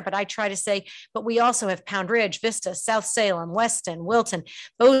go there. But I try to say, but we also have Pound Ridge, Vista, South Salem, Weston, Wilton.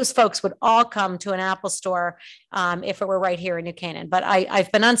 Those folks would all come to an Apple store if it were right here in New Canaan. But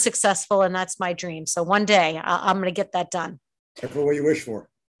I've been unsuccessful, and that's my dream. So one day I'm going to get that done. Careful what you wish for.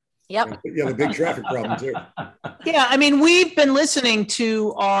 Yep. You have a big traffic problem too. Yeah, I mean, we've been listening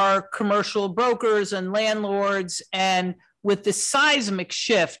to our commercial brokers and landlords, and with the seismic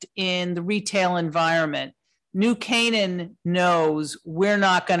shift in the retail environment, New Canaan knows we're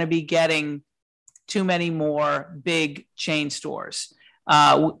not going to be getting too many more big chain stores.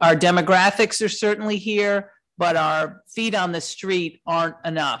 Our demographics are certainly here, but our feet on the street aren't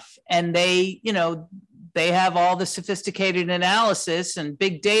enough. And they, they have all the sophisticated analysis and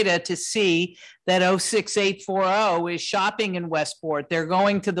big data to see that 06840 is shopping in Westport. They're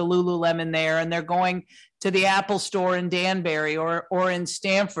going to the Lululemon there, and they're going to the Apple store in Danbury or in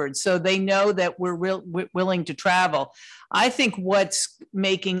Stamford. So they know that we're willing to travel. I think what's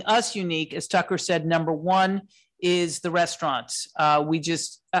making us unique, as Tucker said, number one, is the restaurants.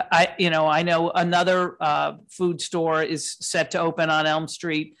 I know another food store is set to open on Elm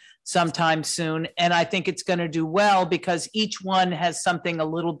Street sometime soon. And I think it's going to do well because each one has something a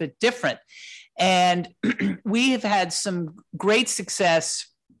little bit different. And we have had some great success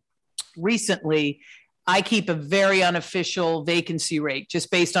recently. I keep a very unofficial vacancy rate just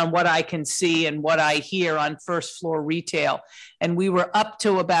based on what I can see and what I hear on first floor retail. And we were up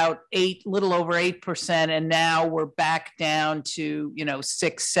to about little over 8%. And now we're back down to,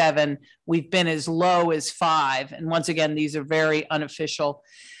 6, 7. We've been as low as 5. And once again, these are very unofficial.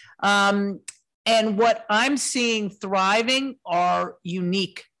 And what I'm seeing thriving are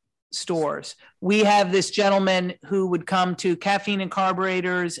unique stores. We have this gentleman who would come to Caffeine and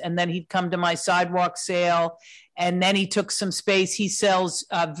Carburetors, and then he'd come to my sidewalk sale, and then he took some space. He sells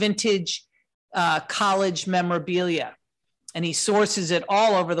vintage college memorabilia, and he sources it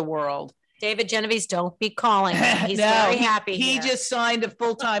all over the world. David Genovese, don't be calling him. He's very happy. He just signed a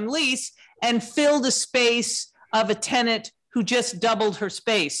full-time lease and filled a space of a tenant who just doubled her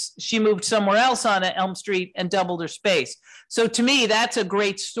space. She moved somewhere else on Elm Street and doubled her space. So to me, that's a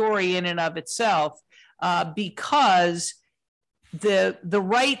great story in and of itself, because the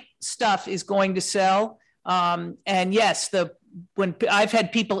right stuff is going to sell. And yes, when I've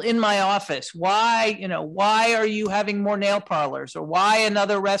had people in my office, why are you having more nail parlors, or why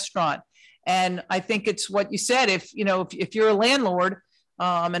another restaurant? And I think it's what you said. If you're a landlord,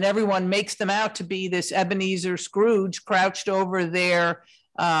 and everyone makes them out to be this Ebenezer Scrooge crouched over their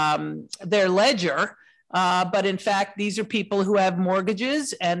ledger. But in fact, these are people who have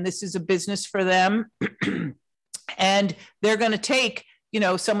mortgages, and this is a business for them. And they're going to take,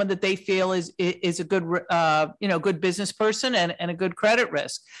 someone that they feel is a good, good business person and a good credit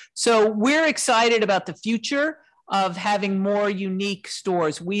risk. So we're excited about the future of having more unique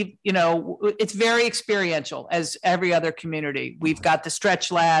stores. It's very experiential, as every other community. We've got the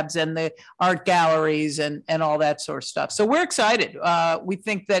stretch labs and the art galleries and all that sort of stuff. So we're excited. We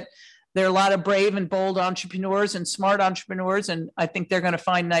think that there are a lot of brave and bold entrepreneurs and smart entrepreneurs, and I think they're going to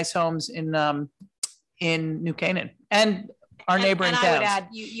find nice homes in New Canaan and our neighboring towns. I would add,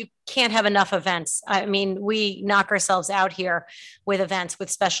 you can't have enough events. I mean, we knock ourselves out here with events, with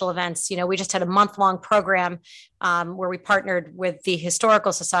special events. We just had a month-long program where we partnered with the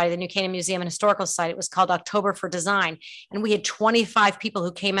Historical Society, the New Canaan Museum and Historical Society. It was called October for Design. And we had 25 people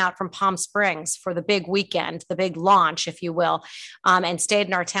who came out from Palm Springs for the big weekend, the big launch, if you will, and stayed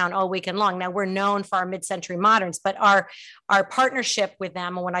in our town all weekend long. Now, we're known for our mid-century moderns, but our partnership with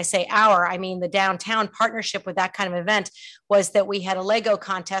them, and when I say I mean the downtown partnership with that kind of event, was that we had a Lego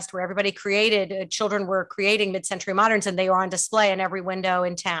contest where everybody children were creating mid-century moderns, and they were on display in every window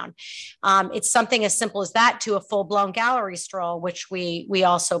in town. It's something as simple as that to a full-blown gallery stroll, which we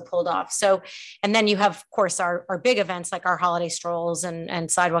also pulled off. So, and then you have, of course, our big events like our holiday strolls and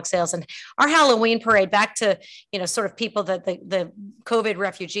sidewalk sales and our Halloween parade. Back to, sort of people that the COVID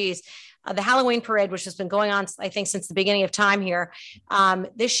refugees. The Halloween parade, which has been going on, I think, since the beginning of time here,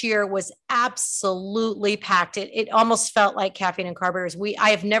 this year was absolutely packed. It almost felt like Caffeine and Carburetors.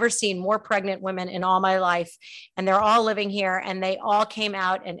 I have never seen more pregnant women in all my life, and they're all living here, and they all came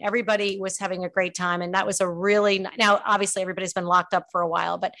out, and everybody was having a great time. And that was now, obviously, everybody's been locked up for a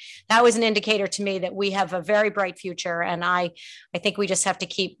while, but that was an indicator to me that we have a very bright future. And I think we just have to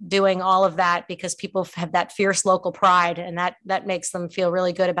keep doing all of that because people have that fierce local pride, and that makes them feel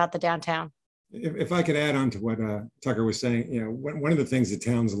really good about the downtown. If I could add on to what Tucker was saying, one of the things that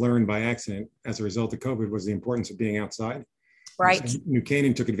towns learned by accident as a result of COVID was the importance of being outside. Right. So New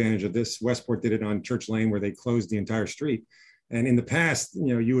Canaan took advantage of this. Westport did it on Church Lane, where they closed the entire street. And in the past,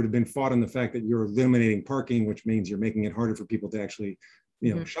 you would have been fought on the fact that you're eliminating parking, which means you're making it harder for people to actually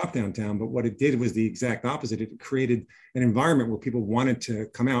shop downtown. But what it did was the exact opposite. It created an environment where people wanted to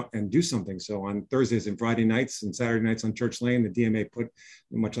come out and do something. So on Thursdays and Friday nights and Saturday nights on Church Lane, the DMA put,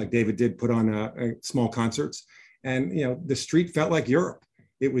 much like David did, put on small concerts. And, the street felt like Europe.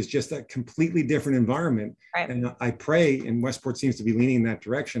 It was just a completely different environment. Right. And I pray, and Westport seems to be leaning in that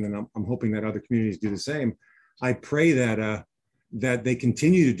direction, and I'm hoping that other communities do the same. I pray that that they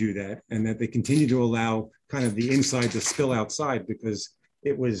continue to do that, and that they continue to allow kind of the inside to spill outside, because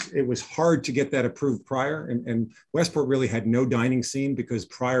it was hard to get that approved prior. And Westport really had no dining scene, because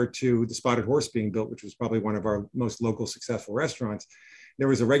prior to the Spotted Horse being built, which was probably one of our most local successful restaurants, there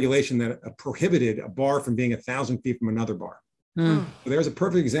was a regulation that prohibited a bar from being 1,000 feet from another bar. So there's a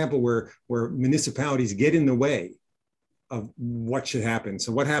perfect example where municipalities get in the way of what should happen.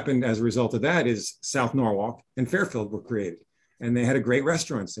 So what happened as a result of that is South Norwalk and Fairfield were created, and they had a great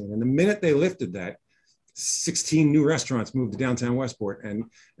restaurant scene. And the minute they lifted that, 16 new restaurants moved to downtown Westport,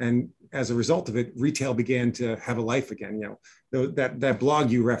 and as a result of it, retail began to have a life again. You know, that blog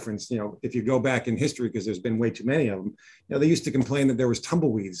you referenced, you know, if you go back in history, because there's been way too many of them, you know, they used to complain that there was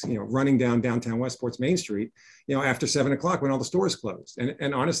tumbleweeds, you know, running down downtown Westport's Main Street, you know, after 7 o'clock when all the stores closed.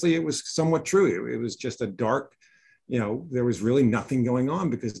 And honestly, it was somewhat true. It was just a dark, you know, there was really nothing going on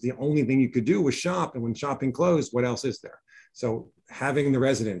because the only thing you could do was shop. And when shopping closed, what else is there? So having the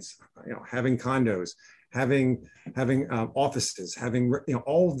residents, you know, having condos, having offices, having, you know,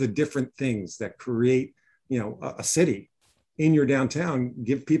 all of the different things that create, you know, a city in your downtown,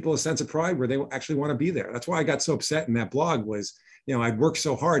 give people a sense of pride where they actually want to be there. That's why I got so upset in that blog was, you know, I'd worked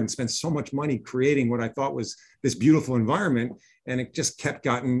so hard and spent so much money creating what I thought was this beautiful environment, and it just kept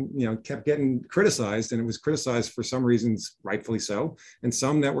getting criticized, and it was criticized for some reasons, rightfully so, and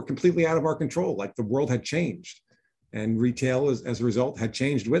some that were completely out of our control, like the world had changed, and retail as a result had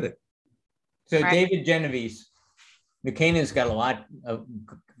changed with it. So David Genovese, New Canaan's got a lot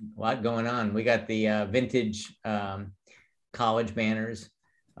going on. We got the vintage college banners.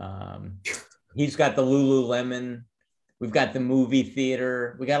 He's got the Lululemon. We've got the movie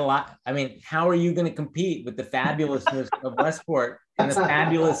theater. We got a lot. I mean, how are you going to compete with the fabulousness of Westport and the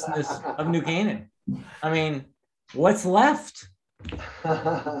fabulousness of New Canaan? I mean, what's left?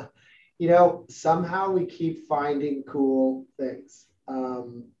 You know, somehow we keep finding cool things.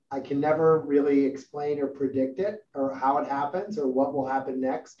 I can never really explain or predict it or how it happens or what will happen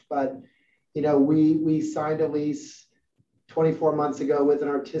next. But, you know, we signed a lease 24 months ago with an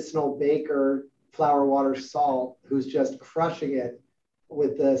artisanal baker, Flour Water Salt, who's just crushing it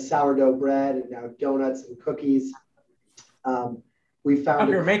with the sourdough bread and now donuts and cookies. We found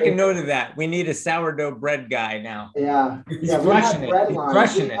Tucker, make a note of that. We need a sourdough bread guy now. Yeah. He's crushing it. He's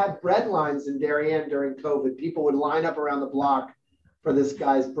crushing it. We had bread lines in Darien during COVID. People would line up around the block for this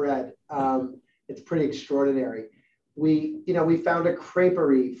guy's bread. It's pretty extraordinary. We found a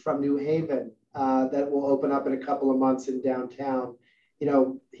creperie from New Haven that will open up in a couple of months in downtown. You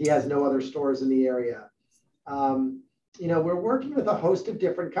know, he has no other stores in the area. You know, we're working with a host of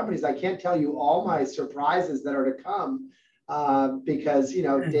different companies. I can't tell you all my surprises that are to come because, you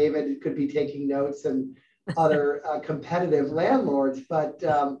know, David could be taking notes and other competitive landlords, but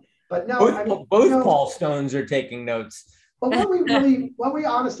no. Both Paul Stones are taking notes. But what we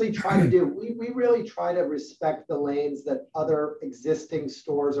honestly try to do, we really try to respect the lanes that other existing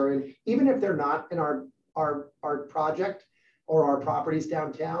stores are in, even if they're not in our project or our properties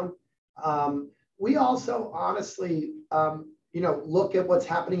downtown. We also honestly, you know, look at what's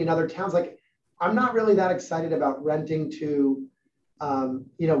happening in other towns. Like, I'm not really that excited about renting to,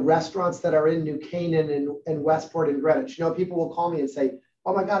 you know, restaurants that are in New Canaan and Westport and Greenwich. You know, people will call me and say,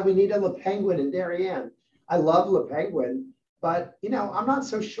 "Oh my God, we need a Le Penguin in Darien." I love Le Penguin, but, you know, I'm not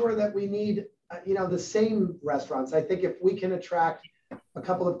so sure that we need, you know, the same restaurants. I think if we can attract a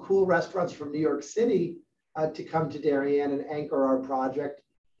couple of cool restaurants from New York City to come to Darien and anchor our project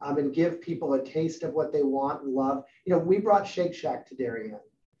and give people a taste of what they want and love. You know, we brought Shake Shack to Darien.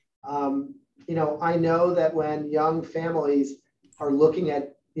 You know, I know that when young families are looking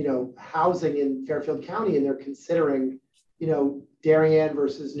at, you know, housing in Fairfield County and they're considering, you know, Darien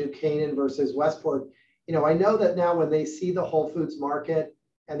versus New Canaan versus Westport, you know, I know that now when they see the Whole Foods Market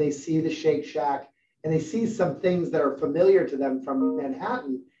and they see the Shake Shack and they see some things that are familiar to them from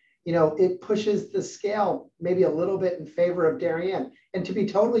Manhattan, you know, it pushes the scale maybe a little bit in favor of Darien. And to be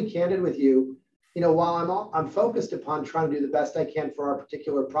totally candid with you, you know, while I'm focused upon trying to do the best I can for our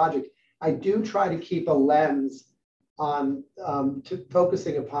particular project, I do try to keep a lens on to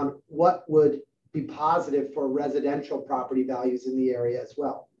focusing upon what would be positive for residential property values in the area as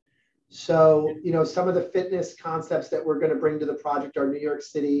well. So, you know, some of the fitness concepts that we're going to bring to the project are New York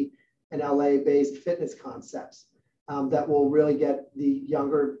City and LA based fitness concepts that will really get the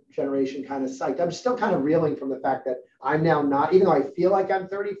younger generation kind of psyched. I'm still kind of reeling from the fact that I'm now not, even though I feel like I'm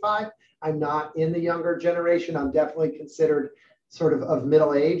 35, I'm not in the younger generation. I'm definitely considered sort of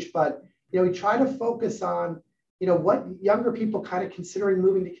middle age, but, you know, we try to focus on, you know, what younger people kind of considering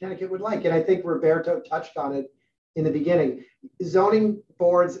moving to Connecticut would like. And I think Roberto touched on it in the beginning. Zoning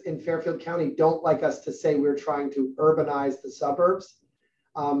boards in Fairfield County don't like us to say we're trying to urbanize the suburbs.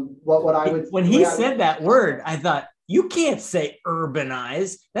 When he said that word, I thought, you can't say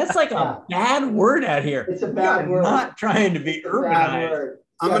urbanize. That's like a bad word out here. It's a bad word. Not trying to be urbanized.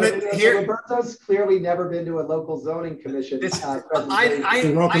 I'm going to hear. Roberto's clearly never been to a local zoning commission.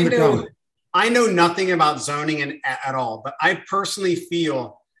 I know nothing about zoning at all, but I personally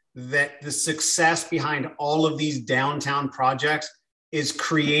feel that the success behind all of these downtown projects is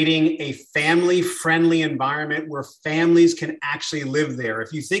creating a family-friendly environment where families can actually live there.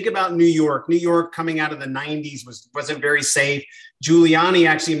 If you think about New York coming out of the 90s wasn't very safe. Giuliani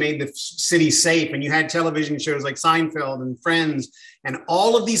actually made the city safe, and you had television shows like Seinfeld and Friends, and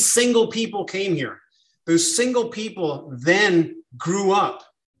all of these single people came here. Those single people then grew up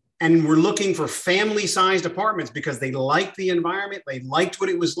and were looking for family-sized apartments because they liked the environment, they liked what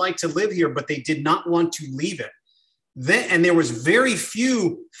it was like to live here, but they did not want to leave it. And there was very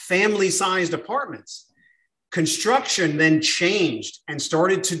few family-sized apartments. Construction then changed and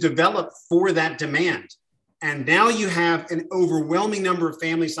started to develop for that demand. And now you have an overwhelming number of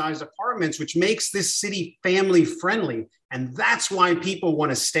family-sized apartments, which makes this city family-friendly. And that's why people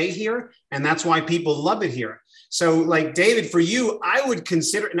want to stay here. And that's why people love it here. So like David, for you, I would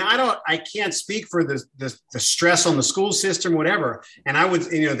consider, and I can't speak for the stress on the school system, whatever. And I would,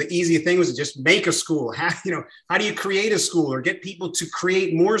 the easy thing was to just make a school. How do you create a school or get people to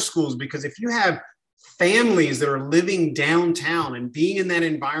create more schools? Because if you have families that are living downtown and being in that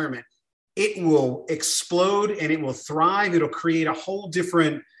environment, it will explode and it will thrive. It'll create a whole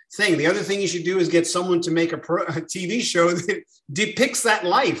different thing. The other thing you should do is get someone to make a TV show that depicts that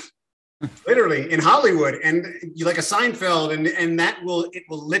life. Literally in Hollywood, and you like a Seinfeld, and it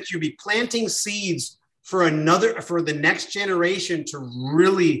will let you be planting seeds for the next generation to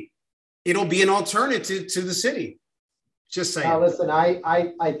really, it'll be an alternative to the city. Just saying. Listen,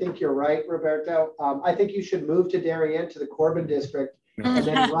 I think you're right, Roberto. I think you should move to Darien, to the Corbin district, and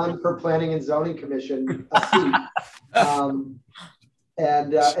then run for Planning and Zoning Commission a seat,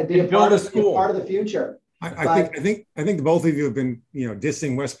 and be a part of the future. I think the both of you have been,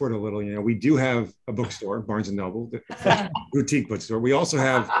 dissing Westport a little. We do have a bookstore, Barnes and Noble, the boutique bookstore. We also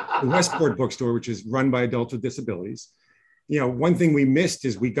have the Westport bookstore, which is run by adults with disabilities. One thing we missed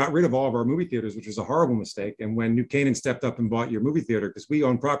is we got rid of all of our movie theaters, which was a horrible mistake. And when New Canaan stepped up and bought your movie theater, because we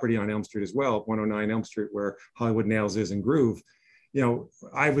own property on Elm Street as well, 109 Elm Street, where Hollywood Nails is and Groove.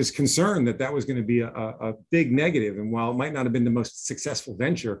 I was concerned that was going to be a big negative. And while it might not have been the most successful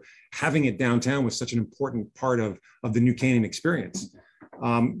venture, having it downtown was such an important part of the New Canaan experience.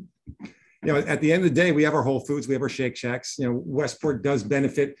 At the end of the day, we have our Whole Foods, we have our Shake Shacks. Westport does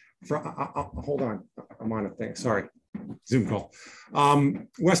benefit from, hold on, I'm on a thing, sorry, Zoom call.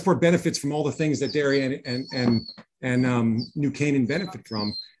 Westport benefits from all the things that Darien and New Canaan benefit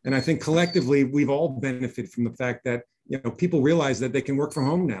from. And I think collectively, we've all benefited from the fact that people realize that they can work from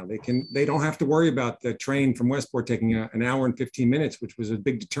home now. They don't have to worry about the train from Westport taking an hour and 15 minutes, which was a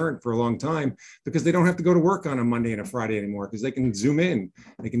big deterrent for a long time, because they don't have to go to work on a Monday and a Friday anymore, because they can Zoom in,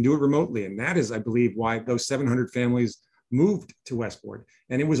 they can do it remotely. And that is, I believe, why those 700 families moved to Westport.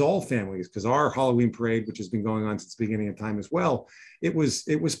 And it was all families, because our Halloween parade, which has been going on since the beginning of time as well, it was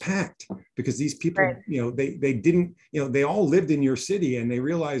packed, because these people, right. They didn't, they all lived in your city, and they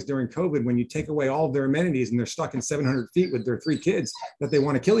realized during COVID, when you take away all of their amenities and they're stuck in 700 feet with their 3 kids, that they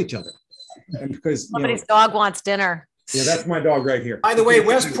want to kill each other. And because somebody's dog wants dinner. Yeah, that's my dog right here. By the way,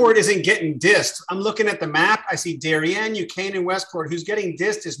 Westport isn't getting dissed. I'm looking at the map. I see Darien, New Canaan, Westport. Who's getting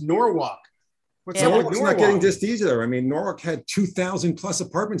dissed is Norwalk. Norwalk's not getting dissed either. I mean, Norwalk had 2,000 plus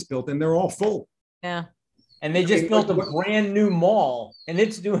apartments built, and they're all full. Yeah. And they just built a brand new mall, and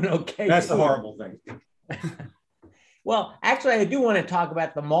it's doing okay. That's the horrible thing. Well, actually, I do want to talk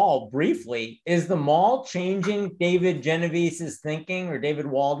about the mall briefly. Is the mall changing David Genovese's thinking, or David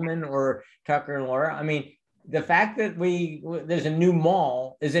Waldman, or Tucker and Laura? I mean, the fact that there's a new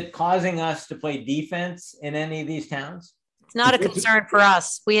mall, is it causing us to play defense in any of these towns? It's not a concern for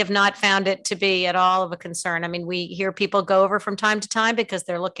us. We have not found it to be at all of a concern. I mean, we hear people go over from time to time because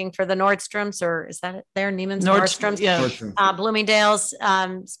they're looking for the Nordstroms, or is that it there? Neiman's, Nordstroms, yeah. Bloomingdale's,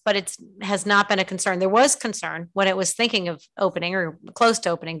 but it has not been a concern. There was concern when it was thinking of opening or close to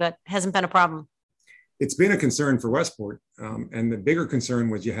opening, but hasn't been a problem. It's been a concern for Westport. And the bigger concern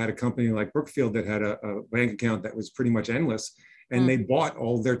was you had a company like Brookfield that had a bank account that was pretty much endless, and they bought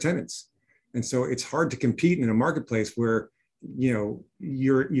all of their tenants. And so it's hard to compete in a marketplace where you're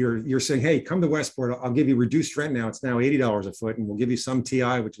saying, hey, come to Westport, I'll give you reduced rent now. It's now $80 a foot, and we'll give you some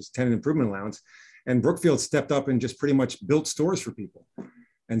TI, which is tenant improvement allowance. And Brookfield stepped up and just pretty much built stores for people.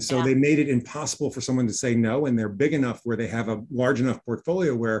 And so they made it impossible for someone to say no. And they're big enough where they have a large enough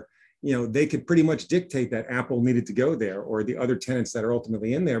portfolio where, they could pretty much dictate that Apple needed to go there, or the other tenants that are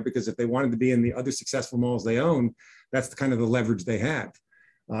ultimately in there, because if they wanted to be in the other successful malls they own, that's the kind of the leverage they have.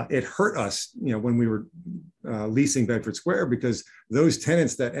 It hurt us, when we were leasing Bedford Square, because those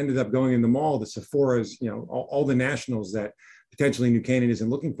tenants that ended up going in the mall, the Sephoras, all the nationals that potentially New Canaan isn't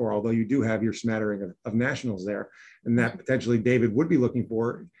looking for, although you do have your smattering of nationals there, and that potentially David would be looking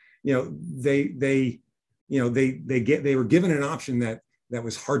for. They were given an option that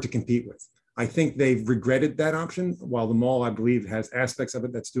was hard to compete with. I think they've regretted that option. While the mall, I believe, has aspects of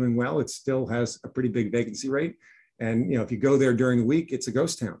it that's doing well, it still has a pretty big vacancy rate. And if you go there during the week, it's a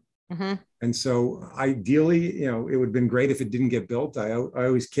ghost town. Mm-hmm. And so ideally, it would have been great if it didn't get built. I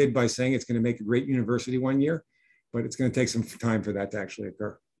always kid by saying it's going to make a great university one year, but it's going to take some time for that to actually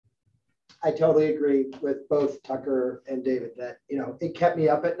occur. I totally agree with both Tucker and David that, it kept me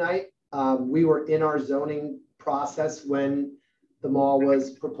up at night. We were in our zoning process when the mall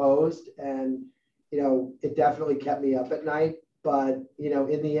was proposed, and, it definitely kept me up at night. But,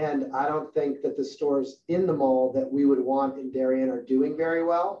 in the end, I don't think that the stores in the mall that we would want in Darien are doing very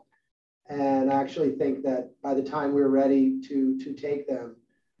well. And I actually think that by the time we're ready to take them,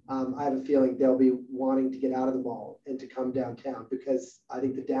 I have a feeling they'll be wanting to get out of the mall and to come downtown, because I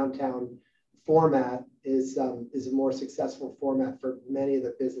think the downtown format is a more successful format for many of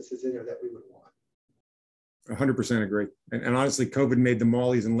the businesses in there that we would want. 100% agree. And honestly, COVID made the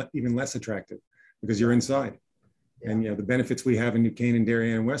mall even less attractive because you're inside. Yeah. And the benefits we have in New Canaan,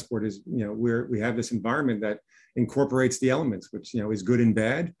 Darien, and Westport is we have this environment that incorporates the elements, which is good and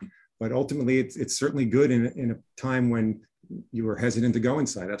bad, but ultimately it's certainly good in a time when you were hesitant to go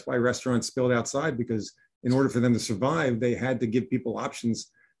inside. That's why restaurants spilled outside, because in order for them to survive, they had to give people options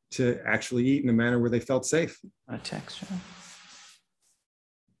to actually eat in a manner where they felt safe. A texture.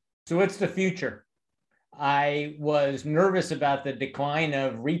 So what's the future? I was nervous about the decline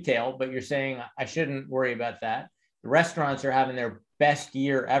of retail, but you're saying I shouldn't worry about that. The restaurants are having their best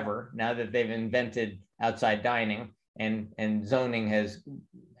year ever now that they've invented outside dining, and zoning has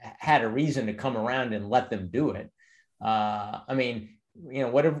had a reason to come around and let them do it. What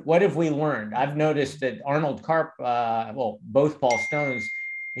have we learned? I've noticed that Arnold Karp, both Paul Stones,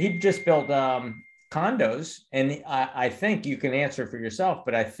 he just built condos, and I think you can answer for yourself,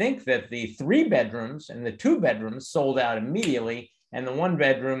 but I think that the 3 bedrooms and the 2 bedrooms sold out immediately, and the 1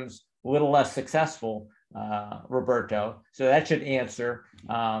 bedrooms a little less successful, Roberto. So that should answer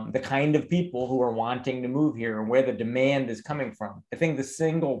the kind of people who are wanting to move here and where the demand is coming from. I think the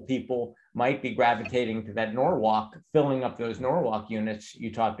single people might be gravitating to that Norwalk, filling up those Norwalk units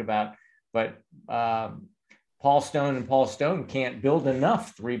you talked about, but Paul Stone and Paul Stone can't build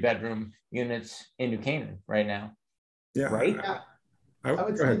enough 3-bedroom units in New Canaan right now. Yeah, right. Yeah. I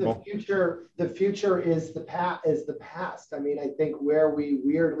would say the future is the past. I mean, I think where we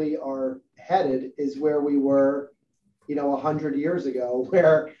weirdly are headed is where we were, 100 years ago,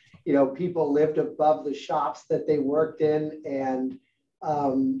 where people lived above the shops that they worked in, and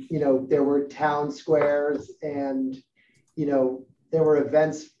there were town squares, and there were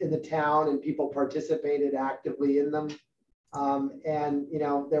events in the town, and people participated actively in them.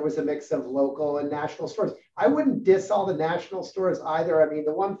 There was a mix of local and national stores. I wouldn't diss all the national stores either. I mean,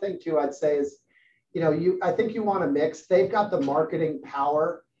 the one thing too, I'd say is, I think you want to mix. They've got the marketing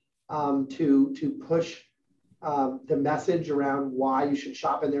power to push the message around why you should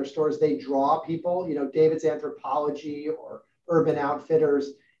shop in their stores. They draw people, David's Anthropologie or Urban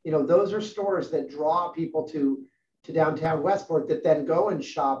Outfitters, those are stores that draw people to downtown Westport that then go and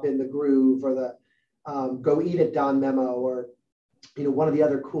shop in the Groove or the go eat at Don Memo, or one of the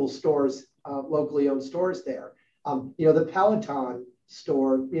other cool stores, locally owned stores there. The Peloton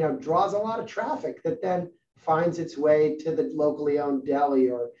store draws a lot of traffic that then finds its way to the locally owned deli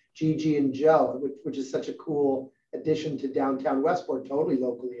or Gigi and Joe, which is such a cool addition to downtown Westport, totally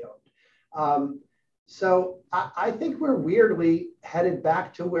locally owned. So I think we're weirdly headed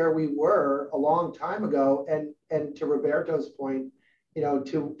back to where we were a long time ago, and to Roberto's point,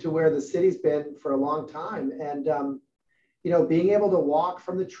 to where the city's been for a long time. And, being able to walk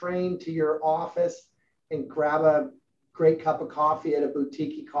from the train to your office and grab a great cup of coffee at a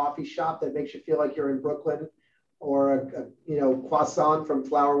boutique coffee shop that makes you feel like you're in Brooklyn, or a croissant from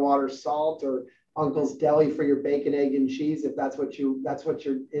Flower Water Salt, or Uncle's Deli for your bacon, egg, and cheese, if that's what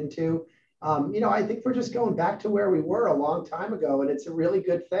you're into. I think we're just going back to where we were a long time ago, and it's a really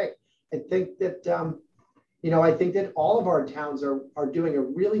good thing. I think that, I think that all of our towns are doing a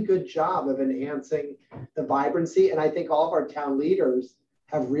really good job of enhancing the vibrancy. And I think all of our town leaders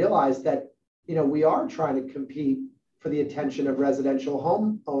have realized that, we are trying to compete for the attention of residential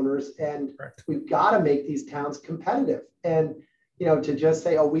homeowners, and we've got to make these towns competitive. And, to just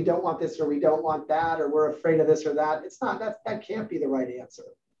say, oh, we don't want this, or we don't want that, or we're afraid of this or that, it's not, that can't be the right answer.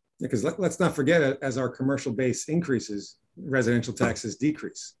 Because let's not forget, as our commercial base increases, residential taxes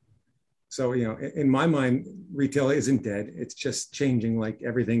decrease. So, in my mind, retail isn't dead. It's just changing like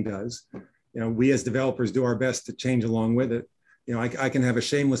everything does. We as developers do our best to change along with it. I can have a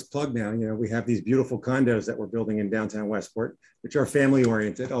shameless plug now. We have these beautiful condos that we're building in downtown Westport, which are family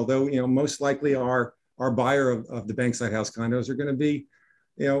oriented, although, most likely our buyer of the Bankside House condos are going to be,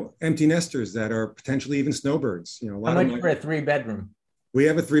 empty nesters that are potentially even snowbirds. How much for a 3-bedroom? We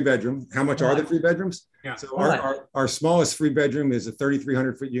have a 3-bedroom. How much are the 3-bedrooms? Yeah. So our smallest 3-bedroom is a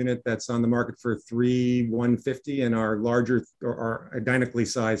 3,300-foot unit that's on the market for $3,150, and our larger, or our identically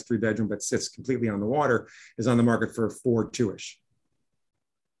sized 3-bedroom that sits completely on the water is on the market for $4,200-ish.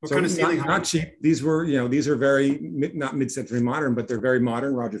 What kind of ceiling height? Not cheap. These were, these are very not mid-century modern, but they're very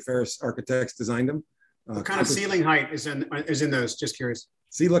modern. Roger Ferris Architects designed them. What kind of ceiling height is in those? Just curious.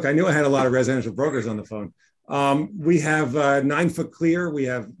 See, look, I knew I had a lot of residential brokers on the phone. We have 9-foot clear. We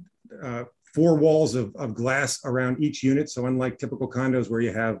have 4 walls of glass around each unit. So unlike typical condos where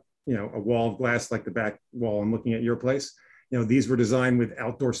you have, a wall of glass like the back wall I'm looking at your place, these were designed with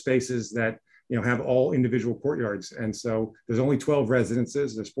outdoor spaces that, have all individual courtyards. And so there's only 12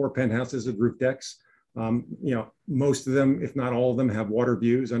 residences. There's 4 penthouses with roof decks. Most of them, if not all of them, have water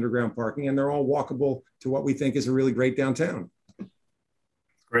views, underground parking, and they're all walkable to what we think is a really great downtown.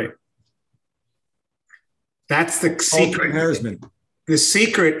 Great. That's the secret. Harrisman. The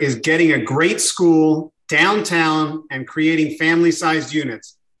secret is getting a great school downtown and creating family-sized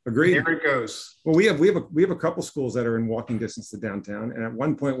units. Agreed. There it goes. Well, we have a couple schools that are in walking distance to downtown. And at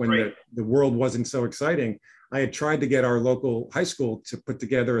one point when the world wasn't so exciting, I had tried to get our local high school to put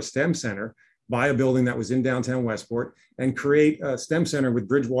together a STEM center, buy a building that was in downtown Westport, and create a STEM center with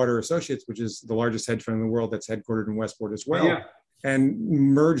Bridgewater Associates, which is the largest hedge fund in the world that's headquartered in Westport as well. Yeah. And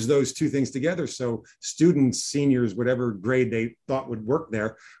merge those two things together. So students, seniors, whatever grade they thought would work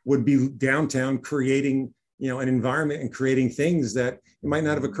there, would be downtown creating, an environment and creating things that might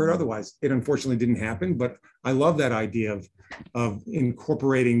not have occurred otherwise. It unfortunately didn't happen, but I love that idea of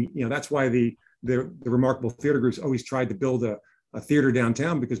incorporating, that's why the Remarkable Theater Groups always tried to build a theater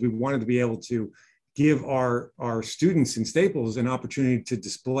downtown, because we wanted to be able to give our students in Staples an opportunity to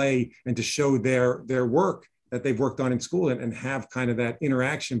display and to show their work that they've worked on in school, and have kind of that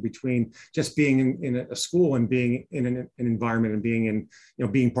interaction between just being in a school and being in an environment and being in,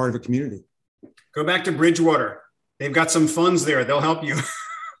 being part of a community. Go back to Bridgewater. They've got some funds there. They'll help you.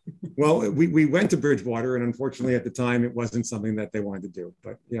 Well, we went to Bridgewater, and unfortunately at the time it wasn't something that they wanted to do.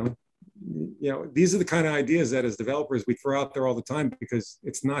 But, these are the kind of ideas that as developers we throw out there all the time, because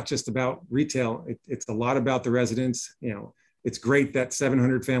it's not just about retail. It's a lot about the residents. It's great that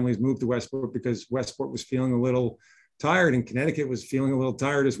 700 families moved to Westport because Westport was feeling a little tired, and Connecticut was feeling a little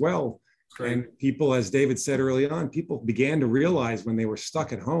tired as well. Great. And people, as David said early on, people began to realize when they were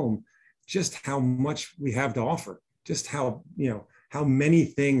stuck at home just how much we have to offer, just how many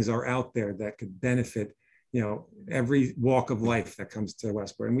things are out there that could benefit, every walk of life that comes to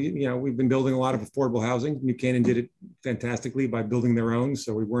Westport. And we've been building a lot of affordable housing. New Canaan did it fantastically by building their own,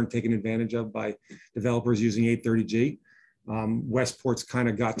 so we weren't taken advantage of by developers using 830G. Westport's kind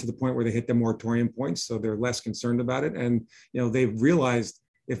of got to the point where they hit the moratorium points, so they're less concerned about it. And they've realized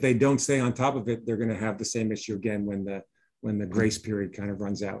if they don't stay on top of it, they're going to have the same issue again when the grace period kind of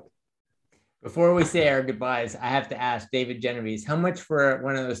runs out. Before we say our goodbyes, I have to ask David Genovese, how much for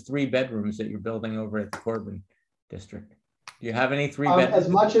one of those 3 bedrooms that you're building over at the Corbin District? Do you have any 3 bedrooms? As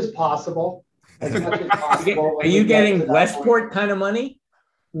much as possible. As much as possible. Are you getting Westport kind of money?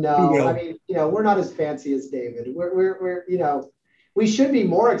 No, I mean, we're not as fancy as David. We're we should be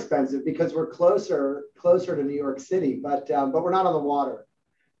more expensive because we're closer to New York City, but we're not on the water.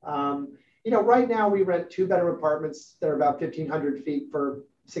 Right now we rent 2-bedroom apartments that are about 1,500 feet for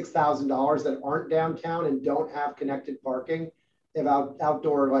 $6,000 that aren't downtown and don't have connected parking. They have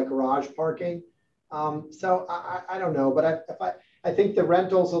outdoor like garage parking. So I don't know, but I think the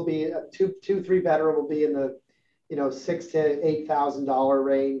rentals will be a 2-3-bedroom will be in the $6,000 to $8,000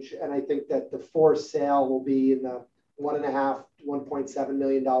 range, and I think that the for sale will be in the $1.5 to $1.7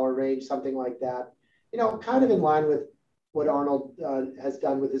 million range, something like that. Kind of in line with what Arnold has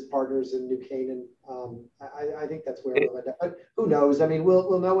done with his partners in New Canaan. I think that's where we'll end up. But who knows? I mean,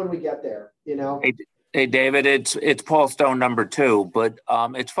 we'll know when we get there. Hey, David, it's Paul Stone number 2, but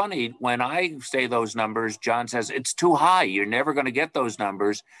it's funny when I say those numbers, John says it's too high. You're never going to get those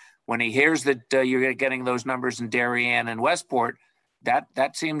numbers. When he hears that you're getting those numbers in Darien and Westport,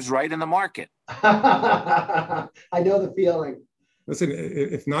 that seems right in the market. I know the feeling. Listen,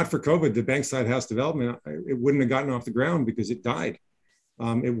 if not for COVID, the Bankside House development, it wouldn't have gotten off the ground because it died.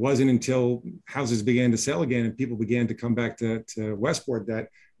 It wasn't until houses began to sell again and people began to come back to Westport that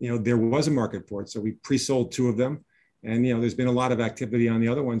there was a market for it. So we pre-sold 2 of them. And, there's been a lot of activity on the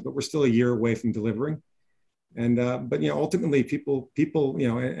other ones, but we're still a year away from delivering. And, but, ultimately people,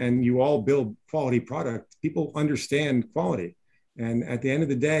 and you all build quality product, people understand quality. And at the end of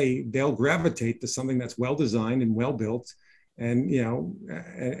the day, they'll gravitate to something that's well-designed and well-built and,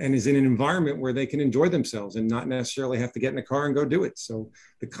 and is in an environment where they can enjoy themselves and not necessarily have to get in a car and go do it. So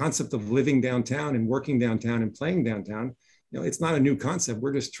the concept of living downtown and working downtown and playing downtown, it's not a new concept.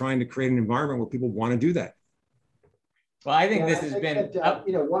 We're just trying to create an environment where people want to do that. Well, I think this has been,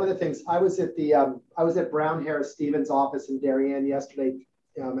 one of the things I was at Brown Harris Stevens office in Darien yesterday,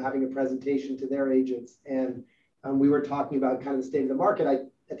 having a presentation to their agents. And we were talking about kind of the state of the market.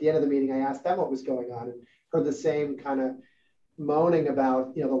 At the end of the meeting, I asked them what was going on and heard the same kind of moaning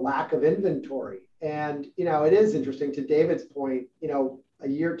about, the lack of inventory. And, it is interesting to David's point, a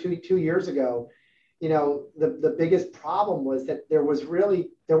year, 2 years ago, the biggest problem was that there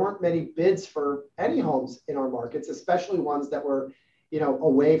weren't many bids for any homes in our markets, especially ones that were,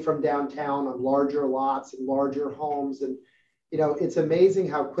 away from downtown on larger lots and larger homes. And, it's amazing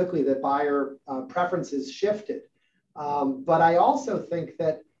how quickly the buyer preferences shifted. But I also think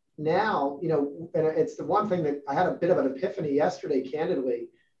that now, and it's the one thing that I had a bit of an epiphany yesterday, candidly.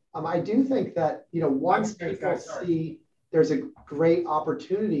 I do think that, once people see there's a great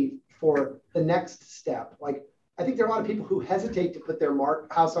opportunity for the next step. Like, I think there are a lot of people who hesitate to put their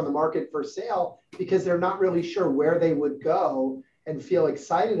house on the market for sale because they're not really sure where they would go and feel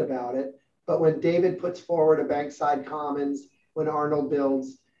excited about it. But when David puts forward a Bankside Commons, when Arnold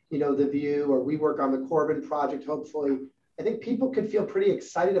builds, the View, or we work on the Corbin project, hopefully, I think people could feel pretty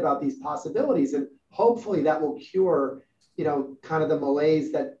excited about these possibilities. And hopefully that will cure, kind of the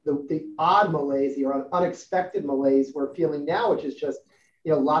malaise the odd malaise, the unexpected malaise we're feeling now, which is just,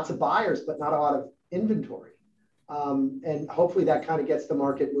 lots of buyers, but not a lot of inventory. And hopefully that kind of gets the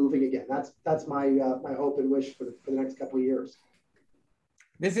market moving again. That's my hope and wish for the next couple of years.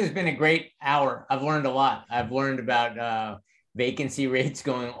 This has been a great hour. I've learned a lot. I've learned about vacancy rates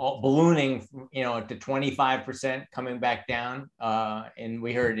ballooning, to 25%, coming back down. And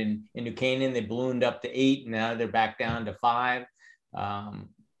we heard in New Canaan, they ballooned up to 8, and now they're back down to 5.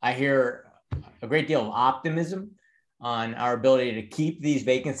 I hear a great deal of optimism on our ability to keep these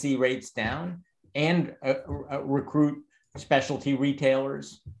vacancy rates down and recruit specialty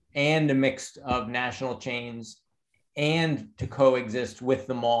retailers and a mix of national chains, and to coexist with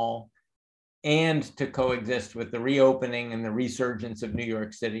the mall, and to coexist with the reopening and the resurgence of New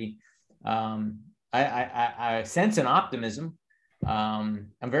York City. I sense an optimism. I'm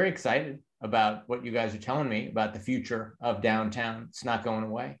very excited about what you guys are telling me about the future of downtown. It's not going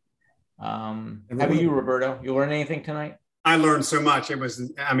away. How about you, Roberto? You learn anything tonight? I learned so much.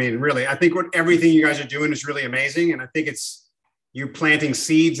 Really, I think everything you guys are doing is really amazing. And I think you're planting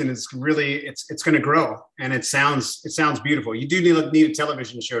seeds, and it's going to grow, and it sounds beautiful. You do need a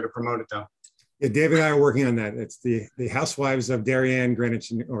television show to promote it, though. Yeah, David and I are working on that. It's the Housewives of Darien,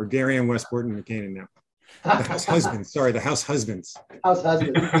 Greenwich, or Darien, Westport, and New Canaan now. The House Husbands. Sorry, the House Husbands. House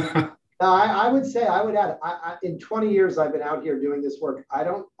Husbands. Now, I would add, in 20 years I've been out here doing this work, I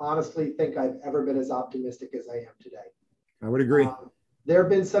don't honestly think I've ever been as optimistic as I am today. I would agree. There have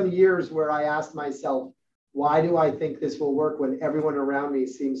been some years where I asked myself, why do I think this will work when everyone around me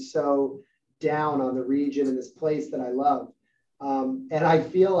seems so down on the region and this place that I love? And I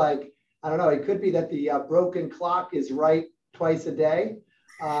feel like, I don't know, it could be that the broken clock is right twice a day,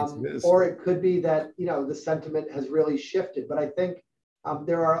 or it could be that, the sentiment has really shifted. But I think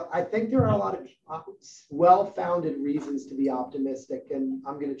there are a lot of well-founded reasons to be optimistic, and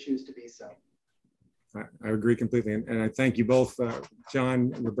I'm going to choose to be so. I agree completely. And I thank you both,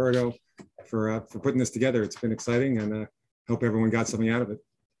 John and Roberto, for putting this together. It's been exciting, and hope everyone got something out of it.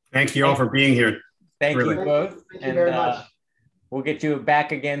 Thank you all for being here. Thank you both. Thank you very much. We'll get you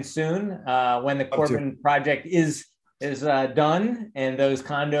back again soon when the Corbin project is done and those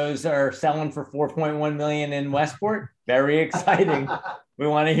condos are selling for $4.1 million in Westport. Very exciting. We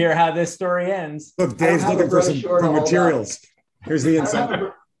want to hear how this story ends. Look, Dave's looking for some materials. Here's the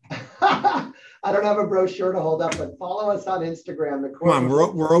inside. I don't have a brochure to hold up, but follow us on Instagram. Come on,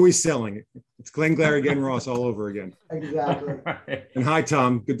 we're always selling it. It's Glenn Glary Ross all over again. Exactly. And hi,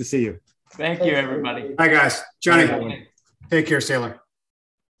 Tom. Good to see you. Thank you, everybody. Hi, guys. Johnny, take care, Sailor.